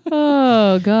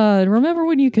 Oh god, remember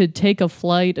when you could take a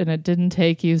flight and it didn't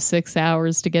take you 6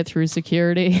 hours to get through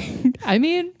security? I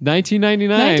mean,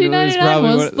 1999 was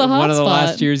probably was the one of the hotspot.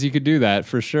 last years you could do that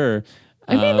for sure.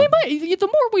 I mean, they might. The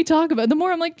more we talk about it, the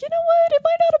more I'm like, you know what? It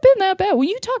might not have been that bad. When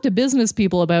you talk to business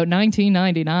people about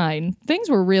 1999, things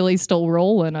were really still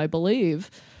rolling, I believe.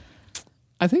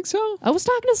 I think so. I was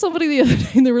talking to somebody the other day,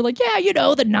 and they were like, "Yeah,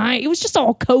 the night it was just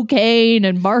all cocaine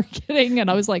and marketing,"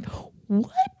 and I was like, "What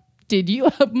did you?"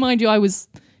 Mind you, I was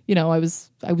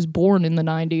born in the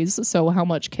 90s, so how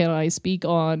much can I speak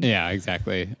on? Yeah,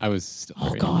 exactly. I was. Still Oh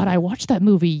very God, young. I watched that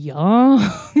movie young.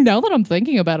 Now that I'm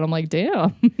thinking about it, I'm like,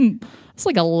 damn. I was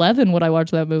like 11 when I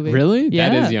watched that movie. Really? Yeah.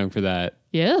 That is young for that.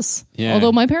 Yes. Yeah.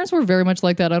 Although my parents were very much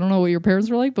like that. I don't know what your parents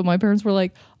were like, but my parents were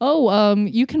like,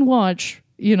 you can watch,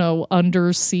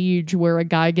 Under Siege where a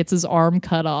guy gets his arm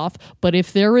cut off, but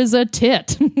if there is a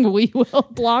tit, we will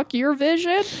block your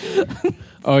vision.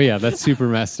 Oh yeah, that's super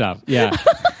messed up. Yeah.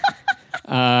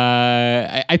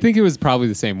 I think it was probably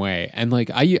the same way. And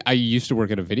like I used to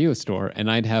work at a video store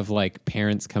and I'd have like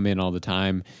parents come in all the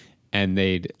time and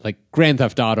they'd like Grand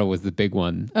Theft Auto was the big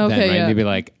one. Okay, then, right? yeah. And they'd be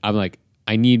like,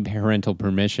 I need parental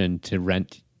permission to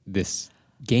rent this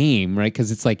game, right?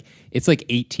 Because it's like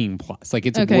 18 plus. Like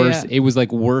it's worse. Yeah. It was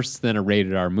like worse than a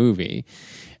rated R movie.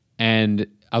 And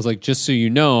I was like, just so you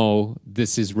know,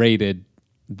 this is rated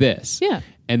this. Yeah.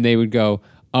 And they would go,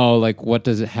 oh, like what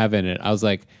does it have in it? I was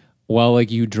like, well,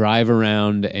 like you drive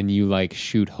around and you like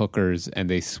shoot hookers and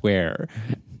they swear.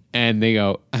 And they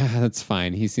go, that's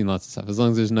fine. He's seen lots of stuff. As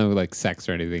long as there's no like sex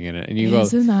or anything in it. And you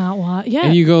Isn't that what? Yeah.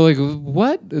 And you go like,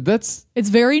 what? That's It's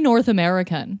very North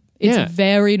American. It's Yeah.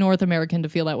 very North American to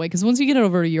feel that way. Because once you get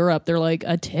over to Europe, they're like,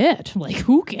 a tit. Like,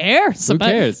 who cares? Who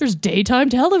cares? There's daytime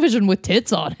television with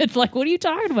tits on it. Like, what are you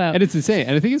talking about? And it's insane.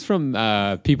 And I think it's from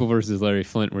People versus Larry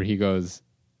Flint where he goes,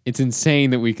 it's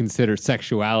insane that we consider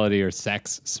sexuality or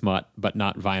sex smut, but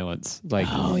not violence. Like,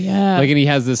 Oh, yeah. Like, and he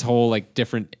has this whole like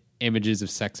different images of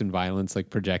sex and violence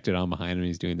like projected on behind him.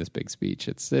 He's doing this big speech.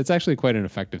 It's actually quite an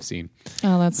effective scene.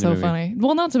 Oh, that's so movie. funny.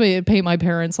 Well, not to paint my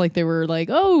parents like they were like,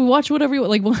 oh, watch whatever you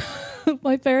want. Like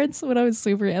my parents, when I was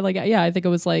super, like, yeah, I think it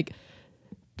was like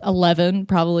 11,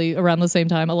 probably around the same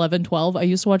time, 11, 12. I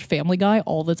used to watch Family Guy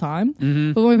all the time.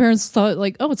 Mm-hmm. But my parents thought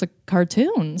like, oh, it's a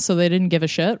cartoon. So they didn't give a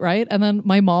shit, right? And then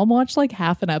my mom watched like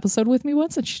half an episode with me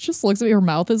once and she just looks at me, her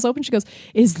mouth is open. She goes,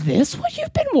 is this what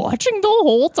you've been watching the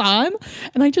whole time?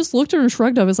 And I just looked at her and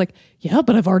shrugged. I was like, yeah,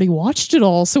 but I've already watched it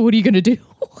all. So what are you going to do?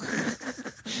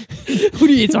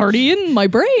 It's already in my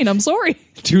brain. I'm sorry.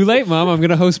 Too late, Mom. I'm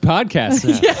going to host podcasts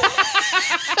now.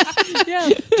 Yeah.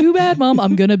 Too bad, Mom.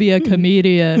 I'm going to be a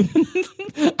comedian.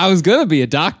 I was gonna be a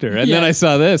doctor, and then Yeah. I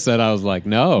saw this, and I was like,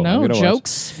 no, I'm No, gonna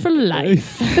jokes for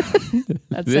life.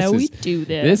 That's This how we is- do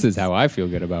this. This is how I feel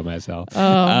good about myself.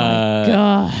 Oh my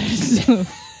god.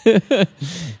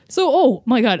 So, oh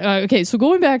my god. Okay, so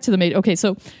going back to the maid. Okay,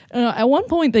 so at one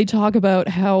point they talk about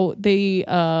how they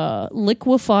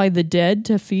liquefy the dead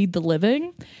to feed the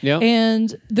living. Yeah.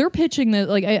 And they're pitching that,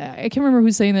 like, I can't remember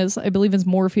who's saying this. I believe it's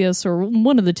Morpheus or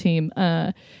one of the team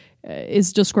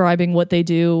is describing what they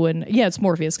do. And yeah, it's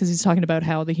Morpheus because he's talking about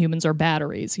how the humans are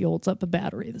batteries. He holds up a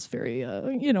battery that's very,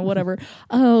 whatever.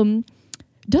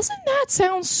 Doesn't that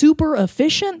sound super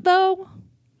efficient though?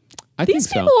 I These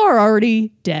think people so. are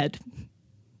already dead.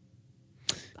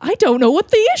 I don't know what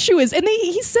the issue is. And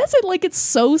he says it like it's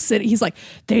so silly. He's like,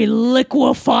 they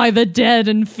liquefy the dead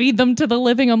and feed them to the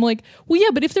living. I'm like, well, yeah,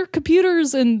 but if they're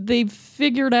computers and they've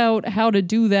figured out how to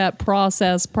do that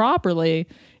process properly,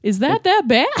 is that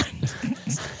bad?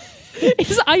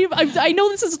 I know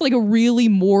this is like a really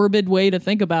morbid way to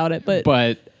think about it, but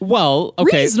well,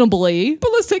 okay. reasonably.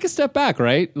 But let's take a step back,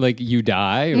 right? Like you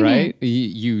die, Mm-hmm. right?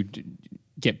 You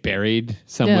get buried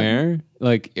somewhere.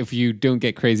 Like if you don't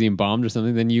get crazy and bombed or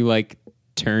something, then you like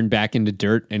turn back into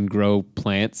dirt and grow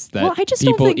plants that Well, I just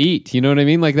don't people think- eat. You know what I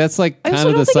mean? Like that's like I kind also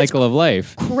of the don't think it's cycle of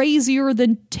life. Crazier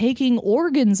than taking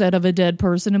organs out of a dead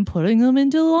person and putting them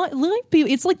into living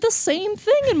people. It's like the same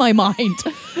thing in my mind.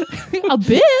 A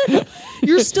bit.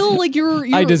 You're still like you're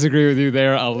I disagree with you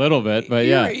there a little bit, but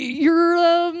yeah.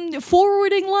 You're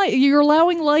forwarding life. You're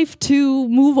allowing life to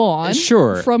move on.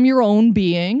 Sure. From your own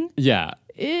being. Yeah.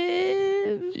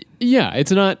 Eh, Yeah,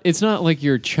 it's not like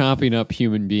you're chopping up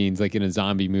human beings like in a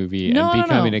zombie movie No, and no,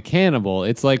 becoming no. a cannibal.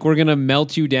 It's like we're gonna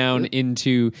melt you down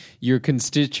into your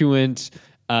constituent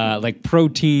like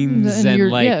proteins And and your-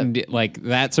 like yeah. like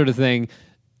that sort of thing.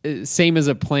 Same as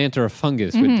a plant or a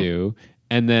fungus Mm-hmm. would do,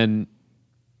 and then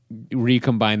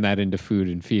recombine that into food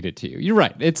and feed it to you. You're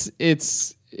right.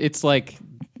 It's like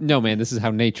no, man, this is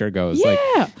how nature goes. Yeah,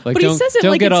 like but he don't, says it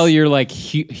don't like get it's- all your like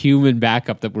human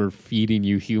backup that we're feeding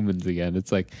you humans again.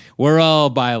 It's like we're all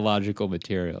biological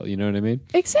material. You know what I mean?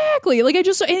 exactly. Like and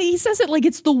he says it like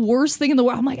it's the worst thing in the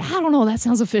world. I'm like, I don't know. That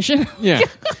sounds efficient. Yeah,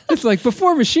 it's like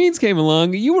before machines came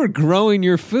along, you were growing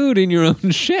your food in your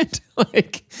own shit.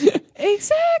 Like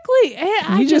Exactly.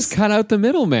 And you just cut out the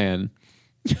middleman.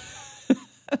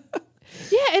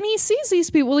 Yeah, and he sees these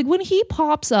people like when he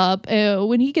pops up,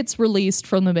 when he gets released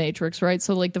from the Matrix, right?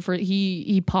 So like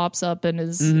he pops up and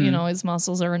his his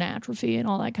muscles are in atrophy and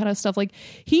all that kind of stuff. Like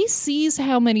he sees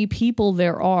how many people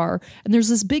there are, and there's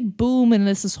this big boom, and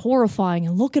this is horrifying.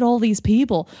 And look at all these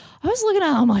people. I was looking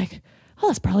at, I'm like, oh,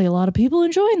 that's probably a lot of people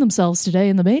enjoying themselves today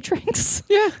in the Matrix.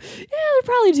 Yeah, They're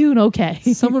probably doing okay.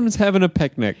 someone's having a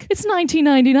picnic. It's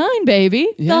 1999, baby.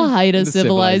 Yeah, the height of the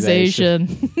civilization.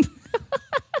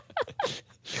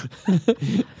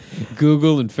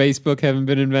 Google and Facebook haven't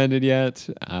been invented yet.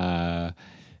 I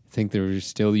think they were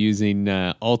still using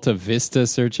Alta Vista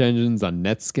search engines on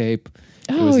Netscape.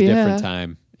 It was a different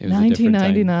time. It was a different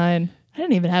time. 1999. I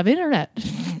didn't even have internet.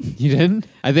 You didn't?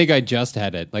 I think I just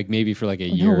had it, like maybe for like a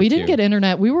year. No, we or didn't two. get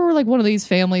internet. We were like one of these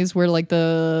families where like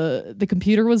the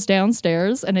computer was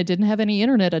downstairs and it didn't have any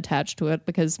internet attached to it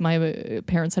because my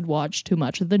parents had watched too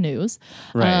much of the news.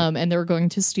 Right. And they were going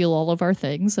to steal all of our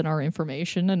things and our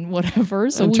information and whatever.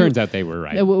 So And turns out they were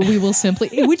right. we will simply,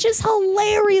 which is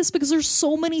hilarious because there's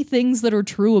so many things that are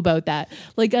true about that.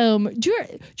 Like, do you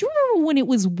remember when it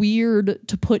was weird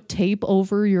to put tape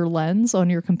over your lens on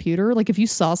your computer? Like if you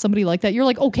saw somebody like that, you're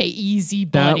like, okay, easy,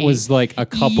 buddy. That was like a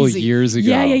couple Easy. years ago.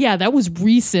 Yeah. That was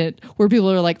recent where people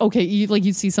are like, okay,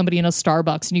 you'd see somebody in a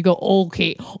Starbucks and you go,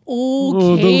 okay.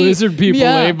 Oh, the lizard people,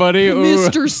 eh, buddy? Oh.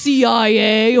 Mr.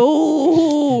 CIA.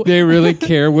 Oh. They really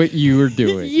care what you were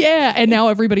doing. Yeah. And now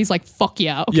everybody's like, fuck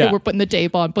yeah. Okay, Yeah. we're putting the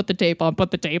tape on, put the tape on,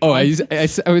 put the tape Oh, on.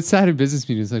 I was sat in business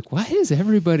meetings like, why is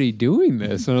everybody doing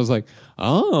this? And I was like,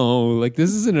 oh, like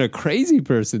this isn't a crazy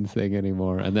person thing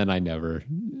anymore. And then I never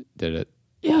did it.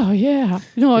 Yeah.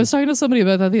 No, I was talking to somebody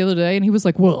about that the other day, and he was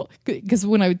like, well, because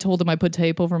when I told him I put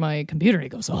tape over my computer, he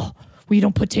goes, oh, well, you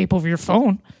don't put tape over your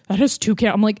phone. That has two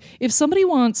cameras. I'm like, if somebody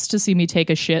wants to see me take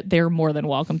a shit, they're more than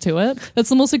welcome to it. That's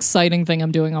the most exciting thing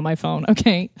I'm doing on my phone,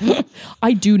 okay?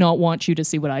 I do not want you to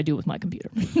see what I do with my computer.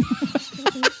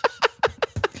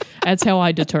 That's how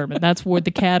I determine. That's what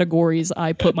the categories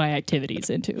I put my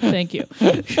activities into. Thank you.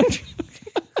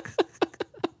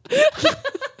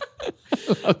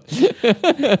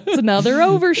 It's another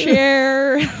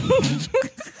overshare.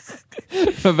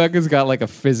 Rebecca's got like a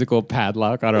physical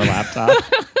padlock on her laptop.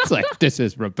 It's like, this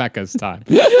is Rebecca's time.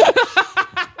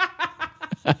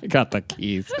 I got the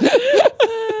keys.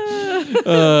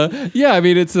 Yeah, I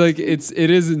mean, it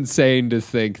is insane to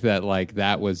think that like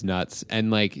that was nuts.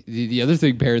 And like the other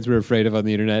thing parents were afraid of on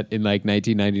the internet in like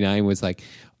 1999 was like,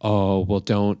 oh, well,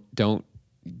 don't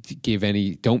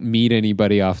meet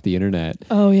anybody off the internet.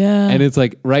 Oh yeah. And it's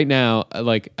like right now,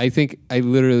 like I think I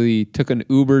literally took an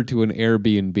Uber to an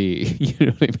Airbnb. You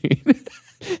know what I mean?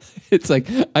 It's like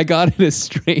I got in a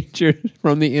stranger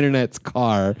from the internet's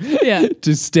car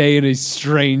to stay in a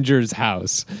stranger's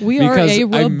house. We are a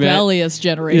rebellious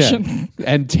generation. Yeah.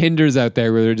 And Tinder's out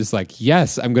there where they're just like,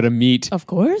 yes, I'm going to meet of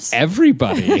course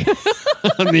everybody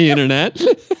on the internet.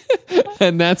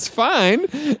 And that's fine.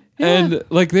 Yeah. And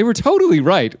like they were totally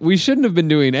right. We shouldn't have been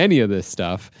doing any of this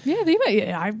stuff. Yeah,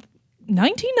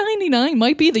 1999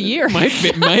 might be the year. Might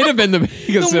have been the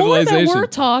biggest civilization. The more that we're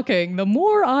talking, the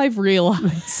more I've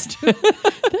realized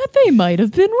that they might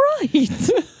have been right.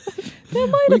 That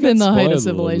might have been the height of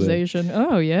civilization.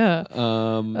 Oh, yeah.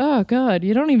 Oh, God.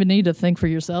 You don't even need to think for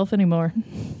yourself anymore.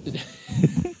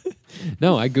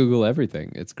 No, I Google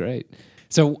everything. It's great.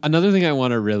 So another thing I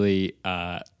want to really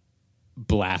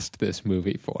blast this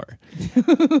movie for.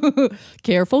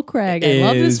 Careful, Craig. I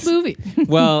love this movie.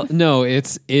 Well, no,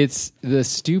 it's the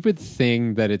stupid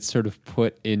thing that it's sort of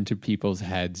put into people's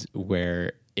heads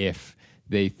where if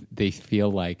they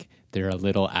feel like they're a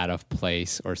little out of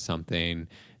place or something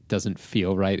doesn't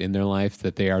feel right in their life,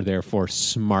 that they are therefore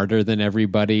smarter than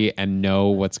everybody and know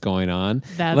what's going on.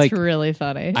 That's like, really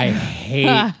funny. I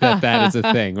hate that is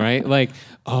a thing, right? Like,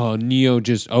 oh, Neo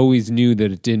just always knew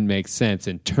that it didn't make sense,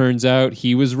 and turns out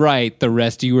he was right. The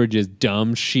rest of you are just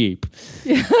dumb sheep.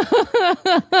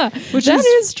 Which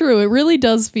is true. It really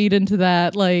does feed into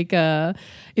that. Like,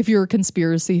 if you're a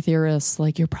conspiracy theorist,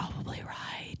 like, you're probably right.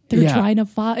 They're trying to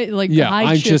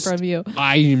hide shit from you.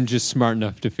 I am just smart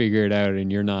enough to figure it out, and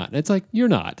you're not. It's like, you're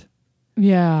not.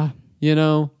 Yeah. You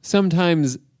know,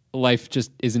 sometimes life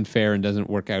just isn't fair and doesn't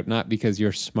work out, not because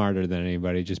you're smarter than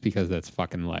anybody, just because that's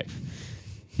fucking life.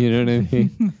 You know what I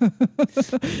mean?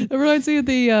 It reminds me of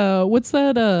the, what's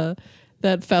that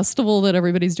festival that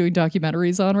everybody's doing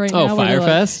documentaries on right now? Oh,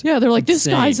 Firefest? They're like, this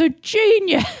guy's a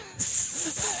genius.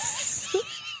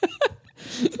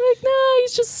 It's like, no,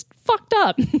 he's just fucked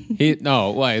up. He's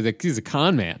a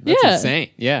con man. That's insane.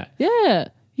 Yeah. Yeah.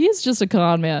 He is just a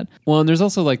con man. Well, and there's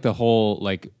also like the whole,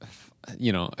 like,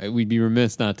 you know, we'd be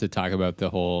remiss not to talk about the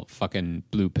whole fucking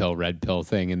blue pill, red pill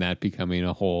thing, and that becoming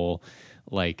a whole,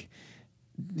 like,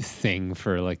 thing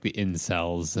for like the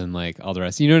incels and like all the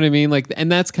rest. You know what I mean? Like,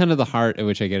 and that's kind of the heart at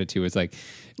which I get it to. It's like,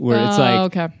 where it's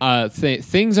like,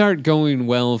 things aren't going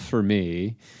well for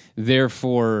me,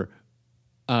 therefore,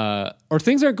 or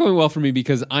things aren't going well for me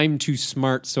because I'm too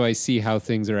smart, so I see how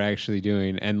things are actually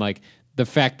doing. And like the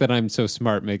fact that I'm so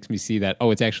smart makes me see that,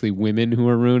 oh, it's actually women who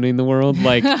are ruining the world.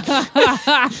 Like,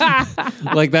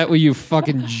 like that way you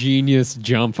fucking genius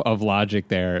jump of logic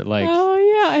there. Like, oh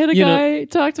yeah, I had a guy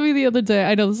talk to me the other day.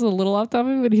 I know this is a little off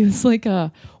topic, but he was like,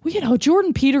 well, you know,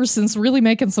 Jordan Peterson's really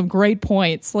making some great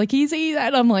points. Like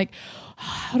and I'm like,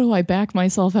 how do I back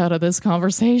myself out of this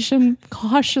conversation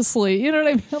cautiously? You know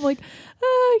what I mean? I'm like,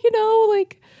 you know,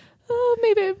 like,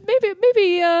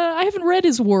 maybe I haven't read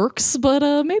his works,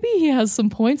 but maybe he has some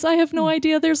points. I have no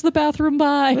idea. There's the bathroom.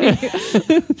 Bye.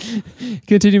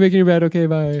 Continue making your bed. Okay,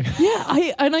 bye. Yeah,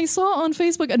 I saw on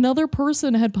Facebook another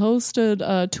person had posted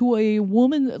to a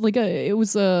woman, like it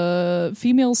was a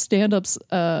female stand-up's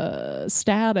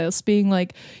status, being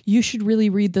like, you should really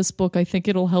read this book. I think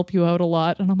it'll help you out a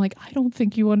lot. And I'm like, I don't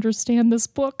think you understand this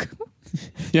book.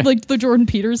 Yeah. Like the Jordan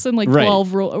Peterson, like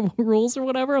 12 rules or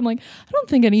whatever. I'm like, I don't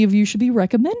think any of you should be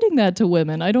recommending that to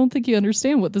women. I don't think you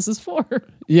understand what this is for.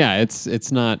 Yeah,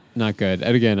 it's not good.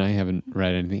 And again, I haven't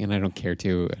read anything, and I don't care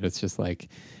to. And it's just like,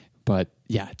 but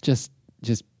yeah, just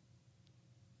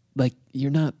like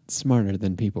you're not smarter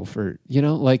than people for, you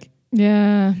know, like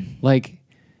like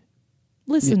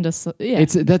listen to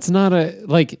that's not a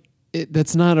like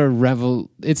that's not a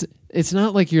It's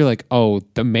not like you're like, oh,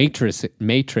 the matrix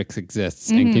exists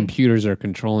and computers are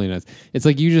controlling us. It's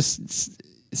like you just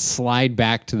slide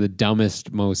back to the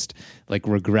dumbest, most like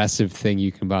regressive thing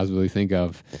you can possibly think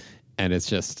of, and it's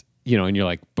just, you know, and you're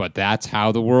like, but that's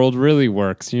how the world really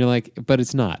works. And you're like, but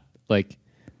it's not. Like,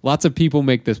 lots of people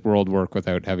make this world work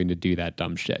without having to do that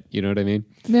dumb shit. You know what I mean?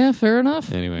 Yeah, fair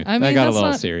enough. Anyway, I got a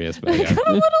little serious, but yeah. Got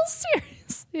a little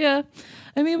serious. Yeah.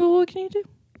 I mean, but what can you do?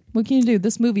 What can you do?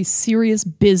 This movie's serious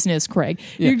business, Craig.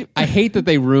 Yeah. I hate that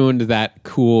they ruined that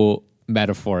cool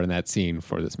metaphor in that scene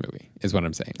for this movie. is what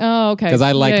I'm saying. Oh, okay. Because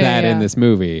I like that in this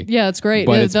movie. Yeah, it's great.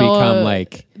 But it's become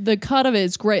like... The cut of it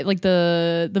is great. Like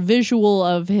the visual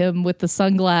of him with the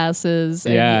sunglasses.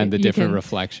 And the different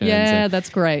reflections. Yeah, that's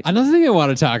great. Another thing I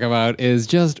want to talk about is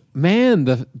just, man,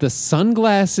 the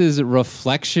sunglasses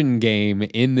reflection game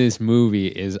in this movie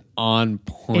is on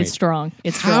point. It's strong.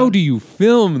 How do you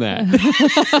film that?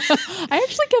 I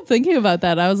actually kept thinking about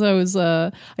that.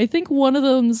 I think one of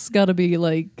them's got to be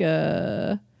like...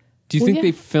 Do you think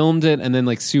they filmed it and then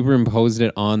like superimposed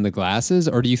it on the glasses?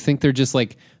 Or do you think they're just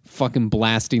like fucking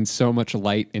blasting so much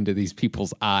light into these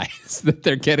people's eyes that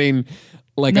they're getting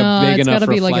like a big enough reflection? It's got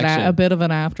to be like a bit of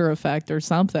an after effect or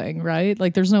something, right?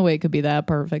 Like there's no way it could be that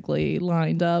perfectly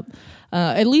lined up.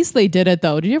 At least they did it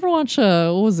though. Did you ever watch,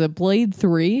 what was it, Blade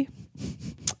 3?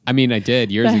 I mean, I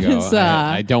did years ago.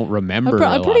 I don't remember.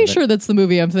 I'm pretty sure that's the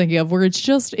movie I'm thinking of where it's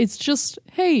just,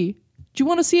 hey, do you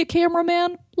want to see a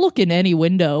cameraman? Look in any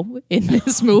window in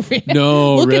this movie.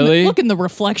 No, really? Look in the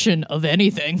reflection of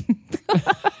anything.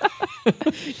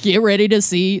 Get ready to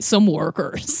see some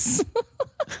workers.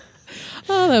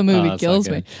 Oh, that movie kills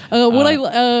me.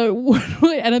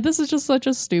 And this is just such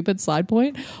a stupid side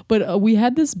point, but we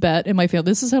had this bet in my family.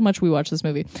 This is how much we watch this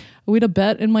movie. We had a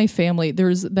bet in my family.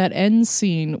 There's that end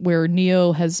scene where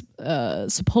Neo has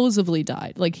supposedly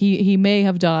died. Like he may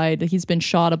have died. He's been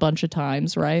shot a bunch of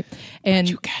times, right? And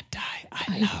but you can't die.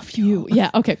 I love you.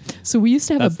 Yeah. Okay. So we used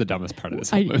to have that's the dumbest part of this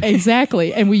whole movie.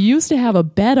 Exactly. And we used to have a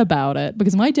bet about it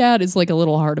because my dad is like a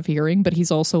little hard of hearing, but he's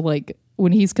also like,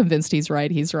 when he's convinced he's right,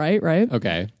 right?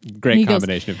 Okay. Great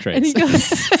combination of traits. And he goes,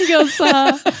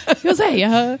 hey,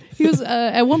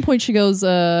 at one point she goes,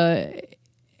 and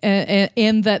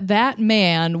that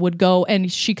man would go,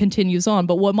 and she continues on.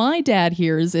 But what my dad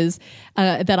hears is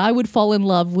that I would fall in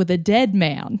love with a dead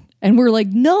man. And we're like,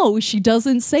 no, she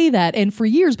doesn't say that. And for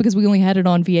years, because we only had it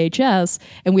on VHS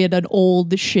and we had an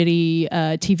old shitty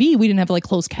TV, we didn't have like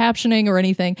closed captioning or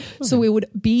anything. Okay. So it would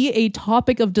be a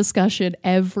topic of discussion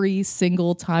every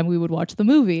single time we would watch the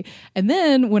movie. And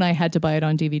then when I had to buy it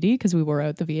on DVD because we wore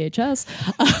out the VHS,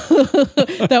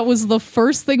 that was the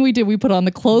first thing we did. We put on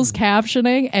the closed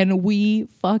captioning and we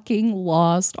fucking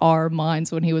lost our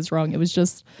minds when he was wrong. It was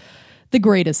just the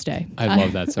greatest day. I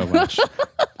love that so much.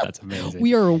 That's amazing.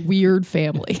 We are a weird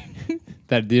family.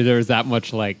 That there was that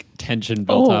much like tension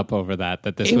built up over that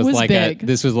this was like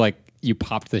this was like you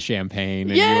popped the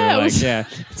champagne and you were like,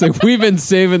 it's like we've been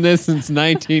saving this since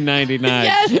 1999.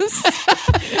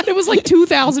 Yes. It was like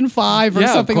 2005 or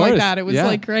something like that. It was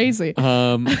like crazy.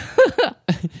 But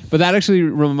that actually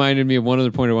reminded me of one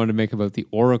other point I wanted to make about the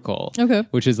Oracle. Okay.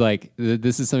 Which is like,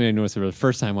 this is something I noticed for the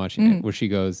first time watching it, where she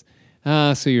goes,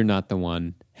 so you're not the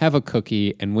one. Have a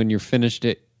cookie, and when you're finished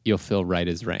it, you'll feel right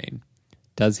as rain.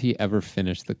 Does he ever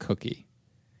finish the cookie?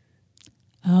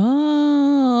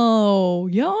 Oh,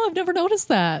 yeah, I've never noticed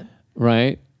that.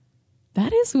 Right?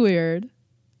 That is weird.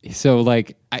 So,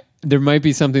 like, there might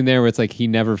be something there where it's like he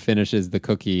never finishes the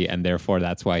cookie, and therefore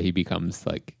that's why he becomes,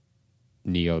 like,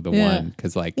 Neo the one,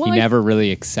 because like he never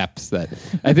really accepts that.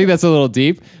 I think that's a little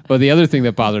deep, but the other thing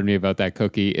that bothered me about that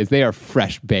cookie is they are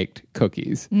fresh baked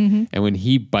cookies, and when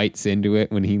he bites into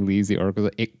it, when he leaves the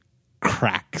Oracle, it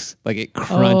cracks, like it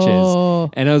crunches,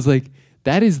 and I was like,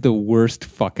 that is the worst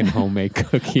fucking homemade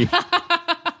cookie.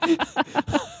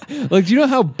 Like, do you know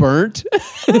how burnt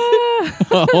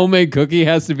a homemade cookie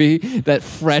has to be? That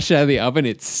fresh out of the oven,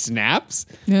 it snaps.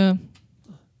 Yeah.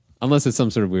 Unless it's some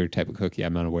sort of weird type of cookie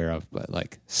I'm not aware of, but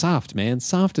like soft, man.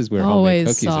 Soft is where homemade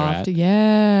cookies are at.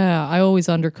 Yeah, I always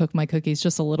undercook my cookies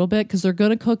just a little bit because they're going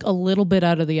to cook a little bit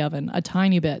out of the oven, a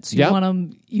tiny bit. So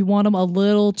you want them a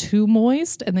little too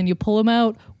moist, and then you pull them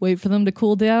out, wait for them to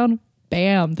cool down.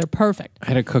 Bam, they're perfect. I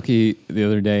had a cookie the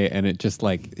other day, and it just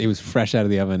like it was fresh out of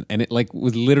the oven, and it like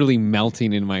was literally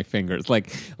melting in my fingers.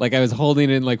 Like I was holding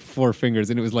it in like 4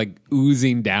 fingers, and it was like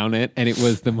oozing down it, and it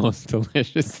was the most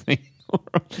delicious thing.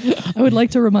 I would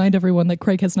like to remind everyone that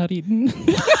Craig has not eaten.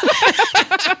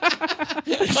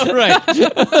 All right.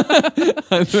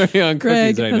 I'm very on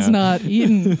Craig cookies right has now. not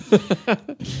eaten.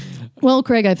 Well,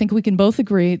 Craig, I think we can both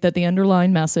agree that the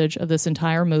underlying message of this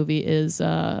entire movie is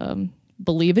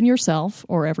believe in yourself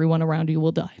or everyone around you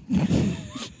will die.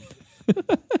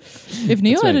 If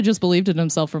Neo had just believed in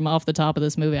himself from off the top of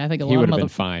this movie, I think he would have been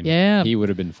fine. Yeah. He would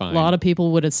have been fine. A lot of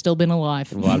people would have still been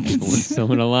alive. A lot of people would have still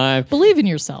been alive. Believe in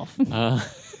yourself.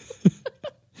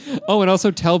 Oh, and also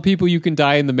tell people you can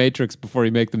die in the Matrix before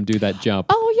you make them do that jump.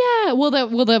 Oh, yeah. Well,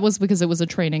 that was because it was a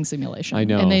training simulation. I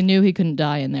know. And they knew he couldn't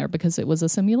die in there because it was a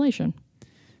simulation.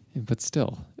 But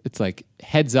still, it's like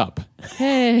heads up.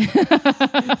 Hey.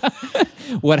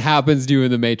 What happens to you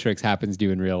in the Matrix happens to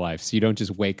you in real life. So you don't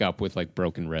just wake up with like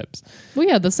broken ribs. Well,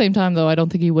 yeah, at the same time, though, I don't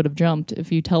think he would have jumped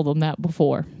if you tell them that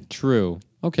before. True.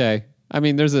 Okay. I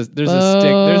mean, there's a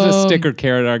stick or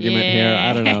carrot argument here.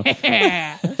 I don't know.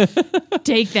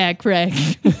 Take that, Craig.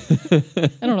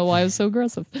 I don't know why I was so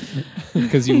aggressive.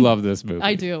 Because you love this movie.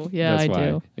 I do. Yeah, That's I why.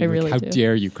 do. I really How do.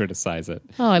 dare you criticize it?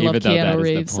 Oh, I love even though that Keanu is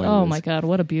the Reeves. point Oh of my this. God,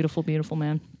 what a beautiful, beautiful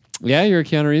man. Yeah, you're a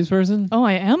Keanu Reeves person? Oh,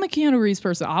 I am a Keanu Reeves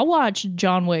person. I'll watch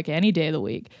John Wick any day of the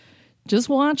week. Just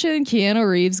watching Keanu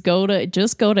Reeves go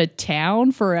to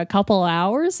town for a couple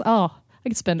hours. Oh, I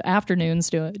could spend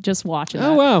afternoons just watching that.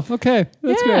 Oh, wow. Okay.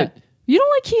 That's great. You don't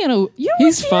like Keanu? You don't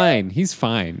He's like Keanu? fine. He's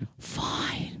fine.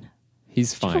 Fine.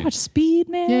 He's Did you ever fine. watch Speed,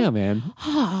 man? Yeah, man.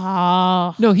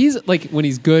 Ah. No, he's like, when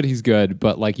he's good,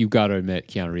 but like, you've got to admit,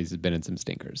 Keanu Reeves has been in some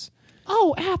stinkers.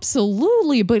 Oh,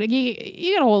 absolutely. But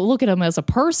you know, look at him as a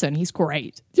person. He's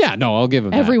great. Yeah, no, I'll give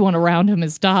him that. Everyone around him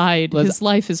has died. His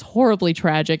life is horribly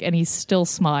tragic, and he's still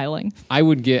smiling. I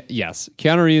would yes.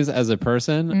 Keanu Reeves as a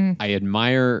person, I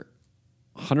admire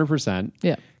 100%.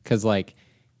 Yeah. Because, like,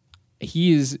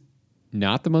 he is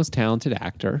not the most talented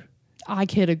actor. I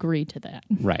could agree to that.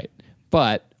 Right.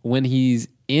 But when he's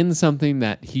in something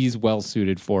that he's well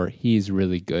suited for, he's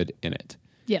really good in it.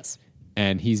 Yes.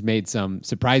 And he's made some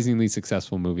surprisingly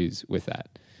successful movies with that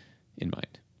in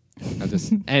mind.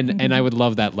 And I would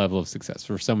love that level of success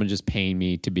for someone just paying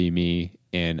me to be me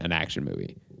in an action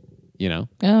movie. You know?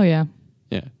 Oh, yeah.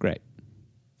 Yeah, great.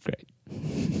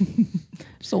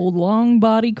 Just old long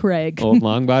body Craig. Old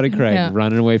long body Craig Yeah.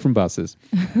 running away from buses.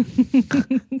 We're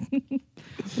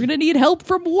going to need help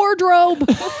from wardrobe.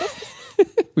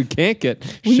 We can't get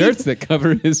shirts that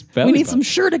cover his belly. We need button. some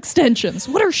shirt extensions.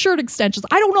 What are shirt extensions?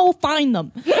 I don't know. Find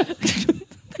them.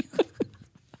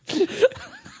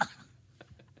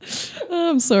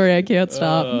 I'm sorry. I can't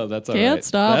stop. Oh, that's all can't right.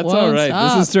 stop. That's won't all right. Stop.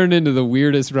 This has turned into the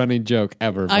weirdest running joke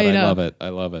ever, but I I know. love it. I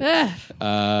love it.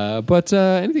 Eh. But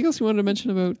anything else you wanted to mention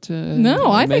about?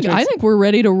 No, I Matrix? think we're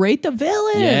ready to rate the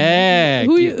villain. Yeah.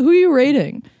 Who are you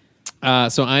rating?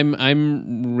 So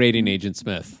I'm rating Agent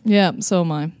Smith. Yeah, so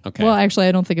am I. Okay. Well, actually,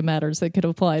 I don't think it matters. It could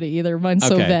apply to either. Mine's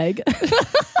so Okay. vague.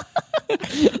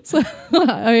 So,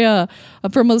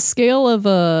 from a scale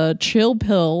of chill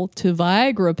pill to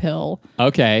Viagra pill,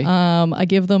 Okay. I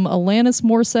give them Alanis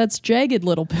Morissette's Jagged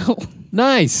Little Pill.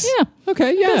 Nice. Yeah.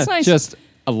 Okay. Yeah. That's nice. Just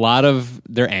a lot of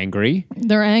they're angry.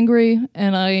 They're angry,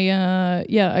 and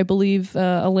I believe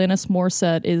Alanis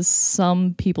Morissette is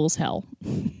some people's hell.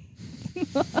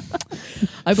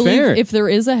 I believe Fair. if there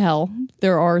is a hell,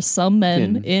 there are some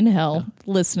men in hell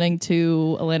listening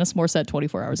to Alanis Morissette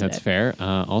 24 hours a That's day. fair.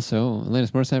 Also,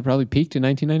 Alanis Morissette probably peaked in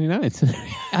 1999.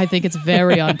 I think it's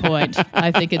very on point.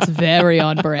 I think it's very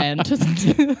on brand.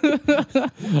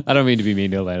 I don't mean to be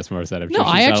mean to Alanis Morissette. I'm No, sure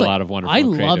she's I got actually, a lot of wonderful. I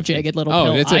creative love things. Jagged Little Oh,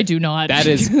 Pill. it's I do not. That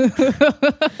is.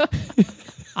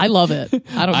 I love it.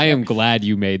 I don't. I care. am glad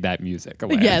you made that music.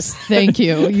 Alanis. Yes, thank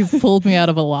you. You've pulled me out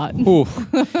of a lot. Ooh,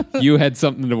 you had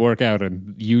something to work out,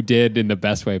 and you did in the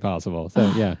best way possible. So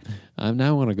yeah, I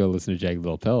now want to go listen to Jagged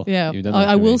Little Pill. Yeah, You've done that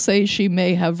I for will me. say she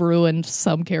may have ruined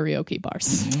some karaoke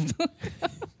bars.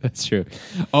 That's true.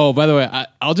 Oh, by the way,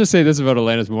 I'll just say this about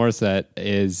Alanis Morissette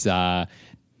is I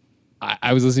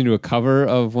was listening to a cover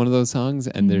of one of those songs,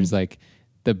 and there's like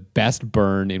the best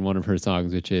burn in one of her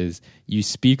songs, which is "You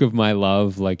speak of my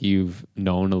love like you've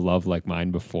known a love like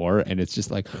mine before," and it's just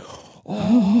like,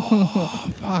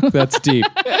 oh, fuck, that's deep.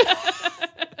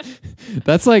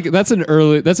 That's a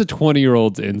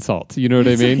 20-year-old's insult. You know what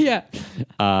I mean? Yeah.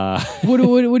 What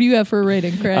do you have for a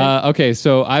rating, Craig? Okay,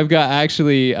 so I have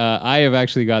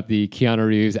actually got the Keanu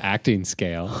Reeves acting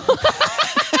scale.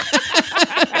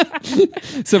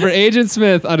 So for Agent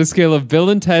Smith, on a scale of Bill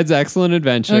and Ted's Excellent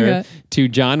Adventure to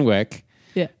John Wick,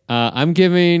 yeah. I'm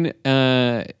giving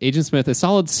Agent Smith a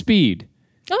solid speed.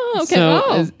 Oh,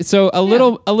 okay. So a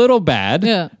little bad,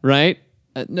 Yeah. right?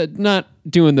 Not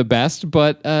doing the best,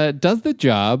 but does the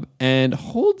job and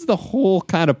holds the whole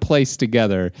kind of place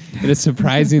together in a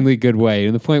surprisingly good way,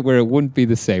 to the point where it wouldn't be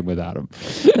the same without him.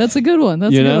 That's a good one.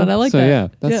 That's a good one. I like that. Yeah,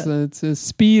 that's it's a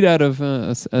speed out of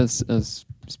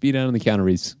speed out on the Keanu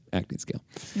Reeves acting scale.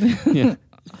 Yeah.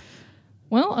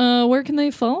 Well, where can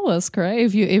they follow us,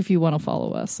 Craig? If you want to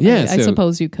follow us, Yeah, I so-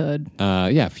 suppose you could.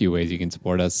 A few ways you can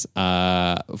support us.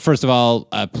 First of all,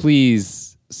 please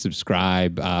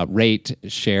subscribe, rate,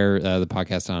 share the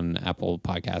podcast on Apple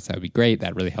Podcasts. That would be great.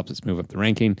 That really helps us move up the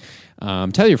ranking.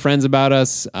 Tell your friends about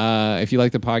us. If you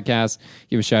like the podcast,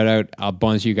 give a shout out. A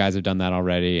bunch of you guys have done that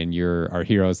already, and you're our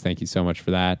heroes. Thank you so much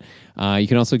for that. You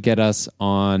can also get us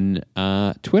on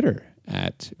Twitter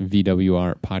at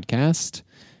VWR Podcast.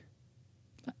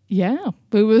 Yeah,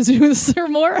 but was there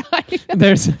more?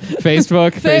 There's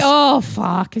Facebook. Oh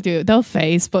fuck, dude, the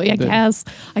Facebook.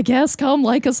 I guess come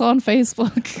like us on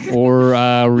Facebook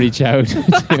or reach out.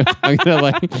 I'm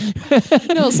gonna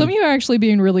No, some of you are actually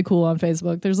being really cool on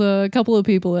Facebook. There's a couple of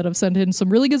people that have sent in some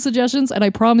really good suggestions, and I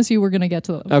promise you, we're gonna get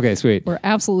to them. Okay, sweet. We're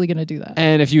absolutely gonna do that.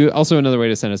 And if you also another way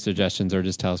to send us suggestions or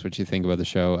just tell us what you think about the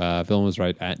show,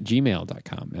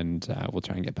 villainwasright@gmail.com, and we'll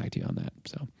try and get back to you on that.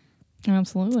 So.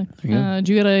 Absolutely.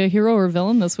 Do you get a hero or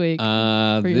villain this week?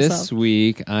 This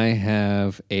week I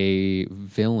have a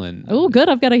villain. Oh, good.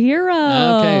 I've got a hero.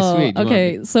 Okay, sweet.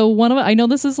 Okay, so one of I know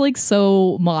this is like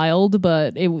so mild,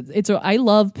 but I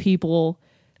love people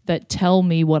that tell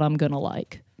me what I'm gonna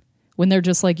like. When they're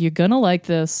just like, "You're gonna like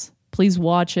this. Please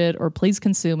watch it, or please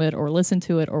consume it, or listen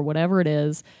to it, or whatever it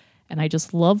is." And I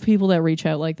just love people that reach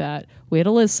out like that. We had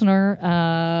a listener.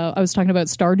 I was talking about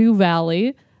Stardew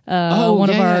Valley. One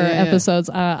of our episodes.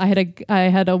 I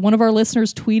had one of our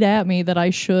listeners tweet at me that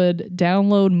I should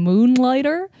download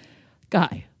Moonlighter.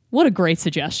 Guy, what a great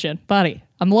suggestion, buddy.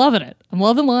 I'm loving it. I'm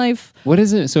loving life. What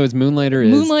is it? So it's Moonlighter.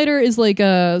 Moonlighter is like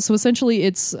so essentially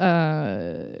it's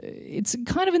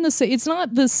kind of in the same. It's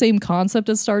not the same concept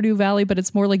as Stardew Valley, but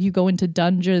it's more like you go into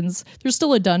dungeons. There's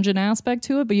still a dungeon aspect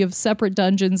to it, but you have separate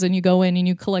dungeons, and you go in and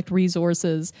you collect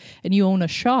resources, and you own a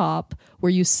shop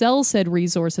where you sell said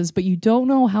resources, but you don't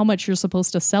know how much you're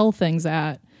supposed to sell things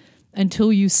at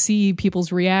until you see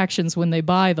people's reactions when they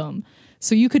buy them.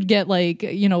 So you could get like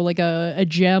a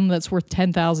gem that's worth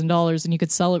 $10,000 and you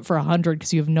could sell it for $100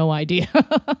 because you have no idea.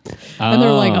 And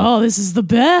they're like, "Oh, this is the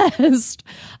best."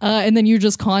 And then you're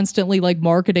just constantly like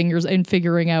marketing and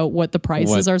figuring out what the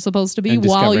prices are supposed to be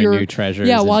while you're new treasures.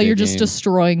 Yeah, while you're just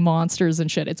destroying monsters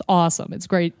and shit. It's awesome. It's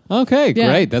great. Okay,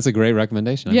 great. That's a great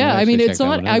recommendation. I mean, it's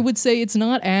not. I would say it's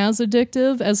not as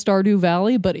addictive as Stardew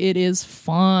Valley, but it is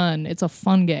fun. It's a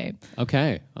fun game.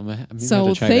 Okay,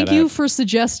 so thank you for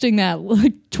suggesting that.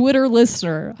 Twitter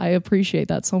listener, I appreciate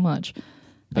that so much.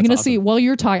 I'm gonna see while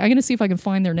you're talking. I'm gonna see if I can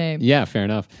find their name. Yeah, fair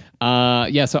enough.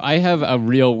 So I have a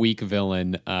real weak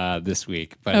villain this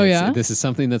week, but this is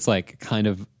something that's like kind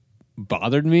of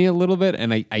bothered me a little bit,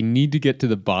 and I need to get to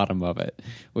the bottom of it.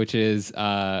 Which is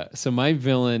so my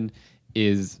villain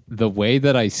is the way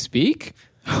that I speak.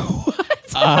 What?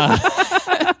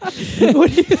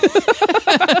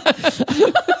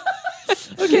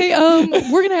 Okay,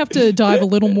 we're gonna have to dive a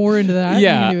little more into that.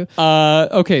 Yeah.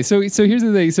 Okay. So here's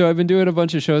the thing. So I've been doing a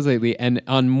bunch of shows lately, and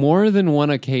on more than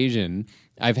one occasion,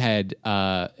 I've had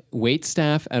wait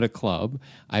staff at a club.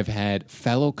 I've had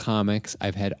fellow comics.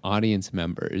 I've had audience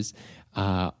members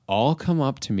all come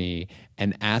up to me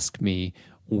and ask me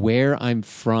where I'm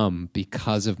from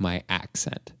because of my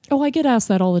accent. Oh, I get asked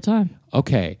that all the time.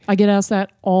 Okay. I get asked that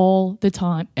all the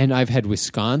time. And I've had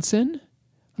Wisconsin.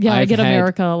 Yeah, I get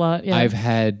America a lot. Yeah. I've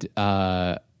had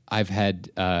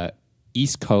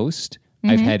East Coast. Mm-hmm.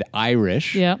 I've had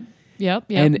Irish. Yep.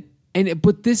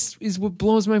 But this is what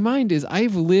blows my mind is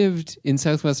I've lived in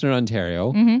southwestern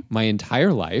Ontario my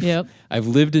entire life. Yep. I've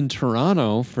lived in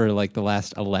Toronto for like the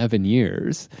last 11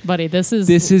 years. Buddy, this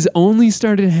has only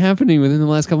started happening within the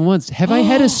last couple months. Have I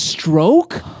had a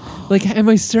stroke? Like, am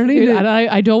I starting to...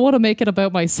 I don't want to make it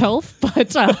about myself,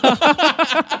 but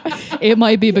it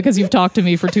might be because you've talked to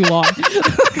me for too long.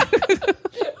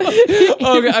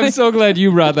 Okay, I'm so glad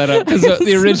you brought that up, because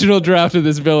the original draft of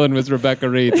this villain was Rebecca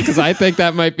Reed, because I think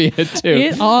that might be it too.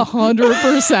 It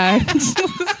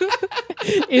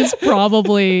 100% is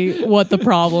probably what the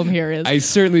problem here is. I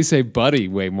certainly say buddy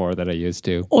way more than I used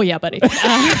to. Oh, yeah, buddy.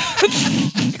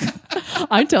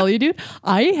 I'm telling you, dude,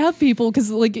 I have people,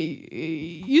 because like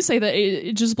you say that,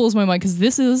 it just blows my mind, because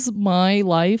this is my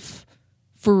life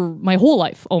for my whole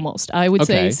life almost. I would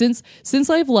say since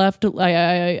I've left,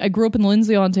 I grew up in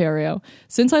Lindsay, Ontario.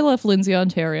 Since I left Lindsay,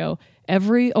 Ontario,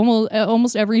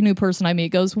 almost every new person I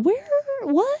meet goes, what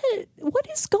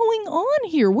is going on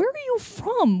here? Where are you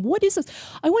from? What is this?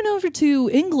 I went over to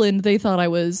England. They thought I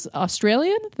was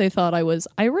Australian. They thought I was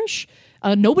Irish.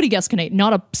 Nobody guessed Canadian.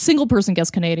 Not a single person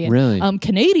guessed Canadian. Really?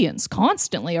 Canadians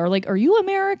constantly are like, "Are you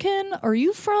American? Are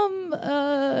you from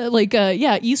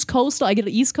East Coast?" I get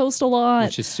East Coast a lot,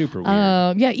 which is super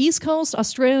weird. East Coast,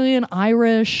 Australian,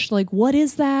 Irish. Like, what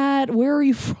is that? Where are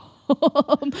you from?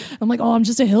 I'm like, oh, I'm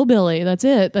just a hillbilly. That's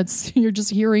it. You're just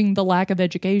hearing the lack of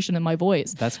education in my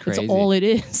voice. That's crazy. That's all it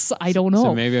is. I don't know.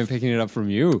 So maybe I'm picking it up from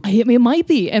you. It might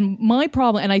be. And my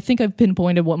problem, and I think I've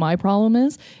pinpointed what my problem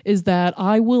is that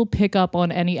I will pick up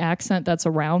on any accent that's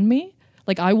around me.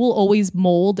 Like, I will always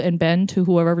mold and bend to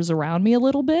whoever's around me a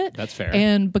little bit. That's fair.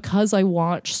 And because I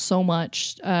watch so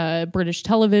much British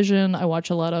television, I watch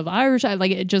a lot of Irish,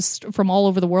 like it just from all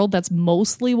over the world. That's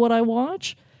mostly what I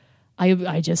watch. I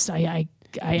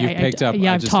picked up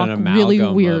I've just talked an really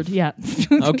amalgam weird. of- Yeah.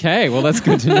 Okay, well, that's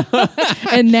good to know.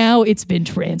 And now it's been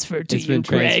transferred to It's you, been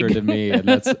transferred Greg. to me, and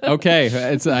that's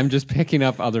okay. I'm just picking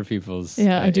up other people's.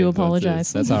 Yeah, I do influences.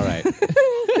 apologize. That's all right.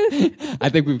 I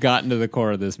think we've gotten to the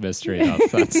core of this mystery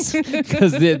because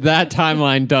that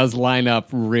timeline does line up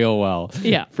real well.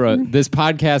 Yeah. This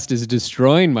podcast is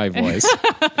destroying my voice.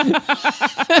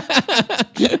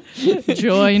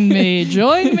 Join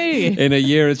me. In a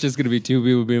year, it's just going to be two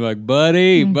people being like,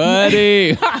 buddy.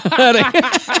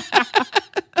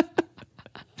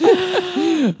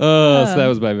 So that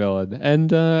was my villain.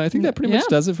 And I think that pretty much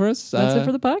does it for us. That's it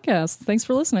for the podcast. Thanks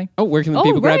for listening. Oh, where can the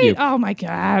people grab you? Oh my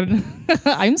God.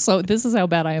 This is how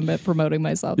bad I am at promoting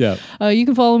myself. Yeah. You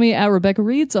can follow me at Rebecca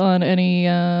Reeds on any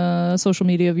social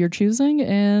media of your choosing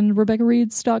and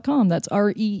RebeccaReeds.com. That's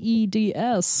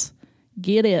REEDS.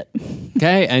 Get it.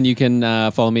 Okay, and you can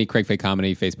follow me, Craig Fay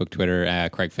Comedy, Facebook, Twitter,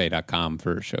 craigfay.com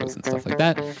for shows and stuff like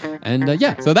that. And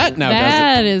so that now does it.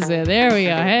 That is it. There we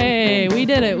go. Hey, we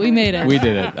did it. We made it. We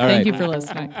did it. All right. Thank you for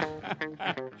listening.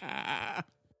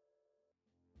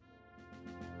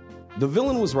 The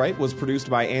Villain Was Right was produced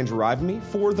by Andrew Ivamy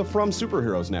for the From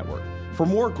Superheroes Network. For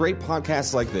more great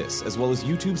podcasts like this, as well as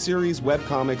YouTube series,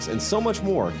 webcomics, and so much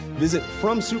more, visit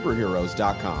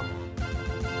FromSuperheroes.com.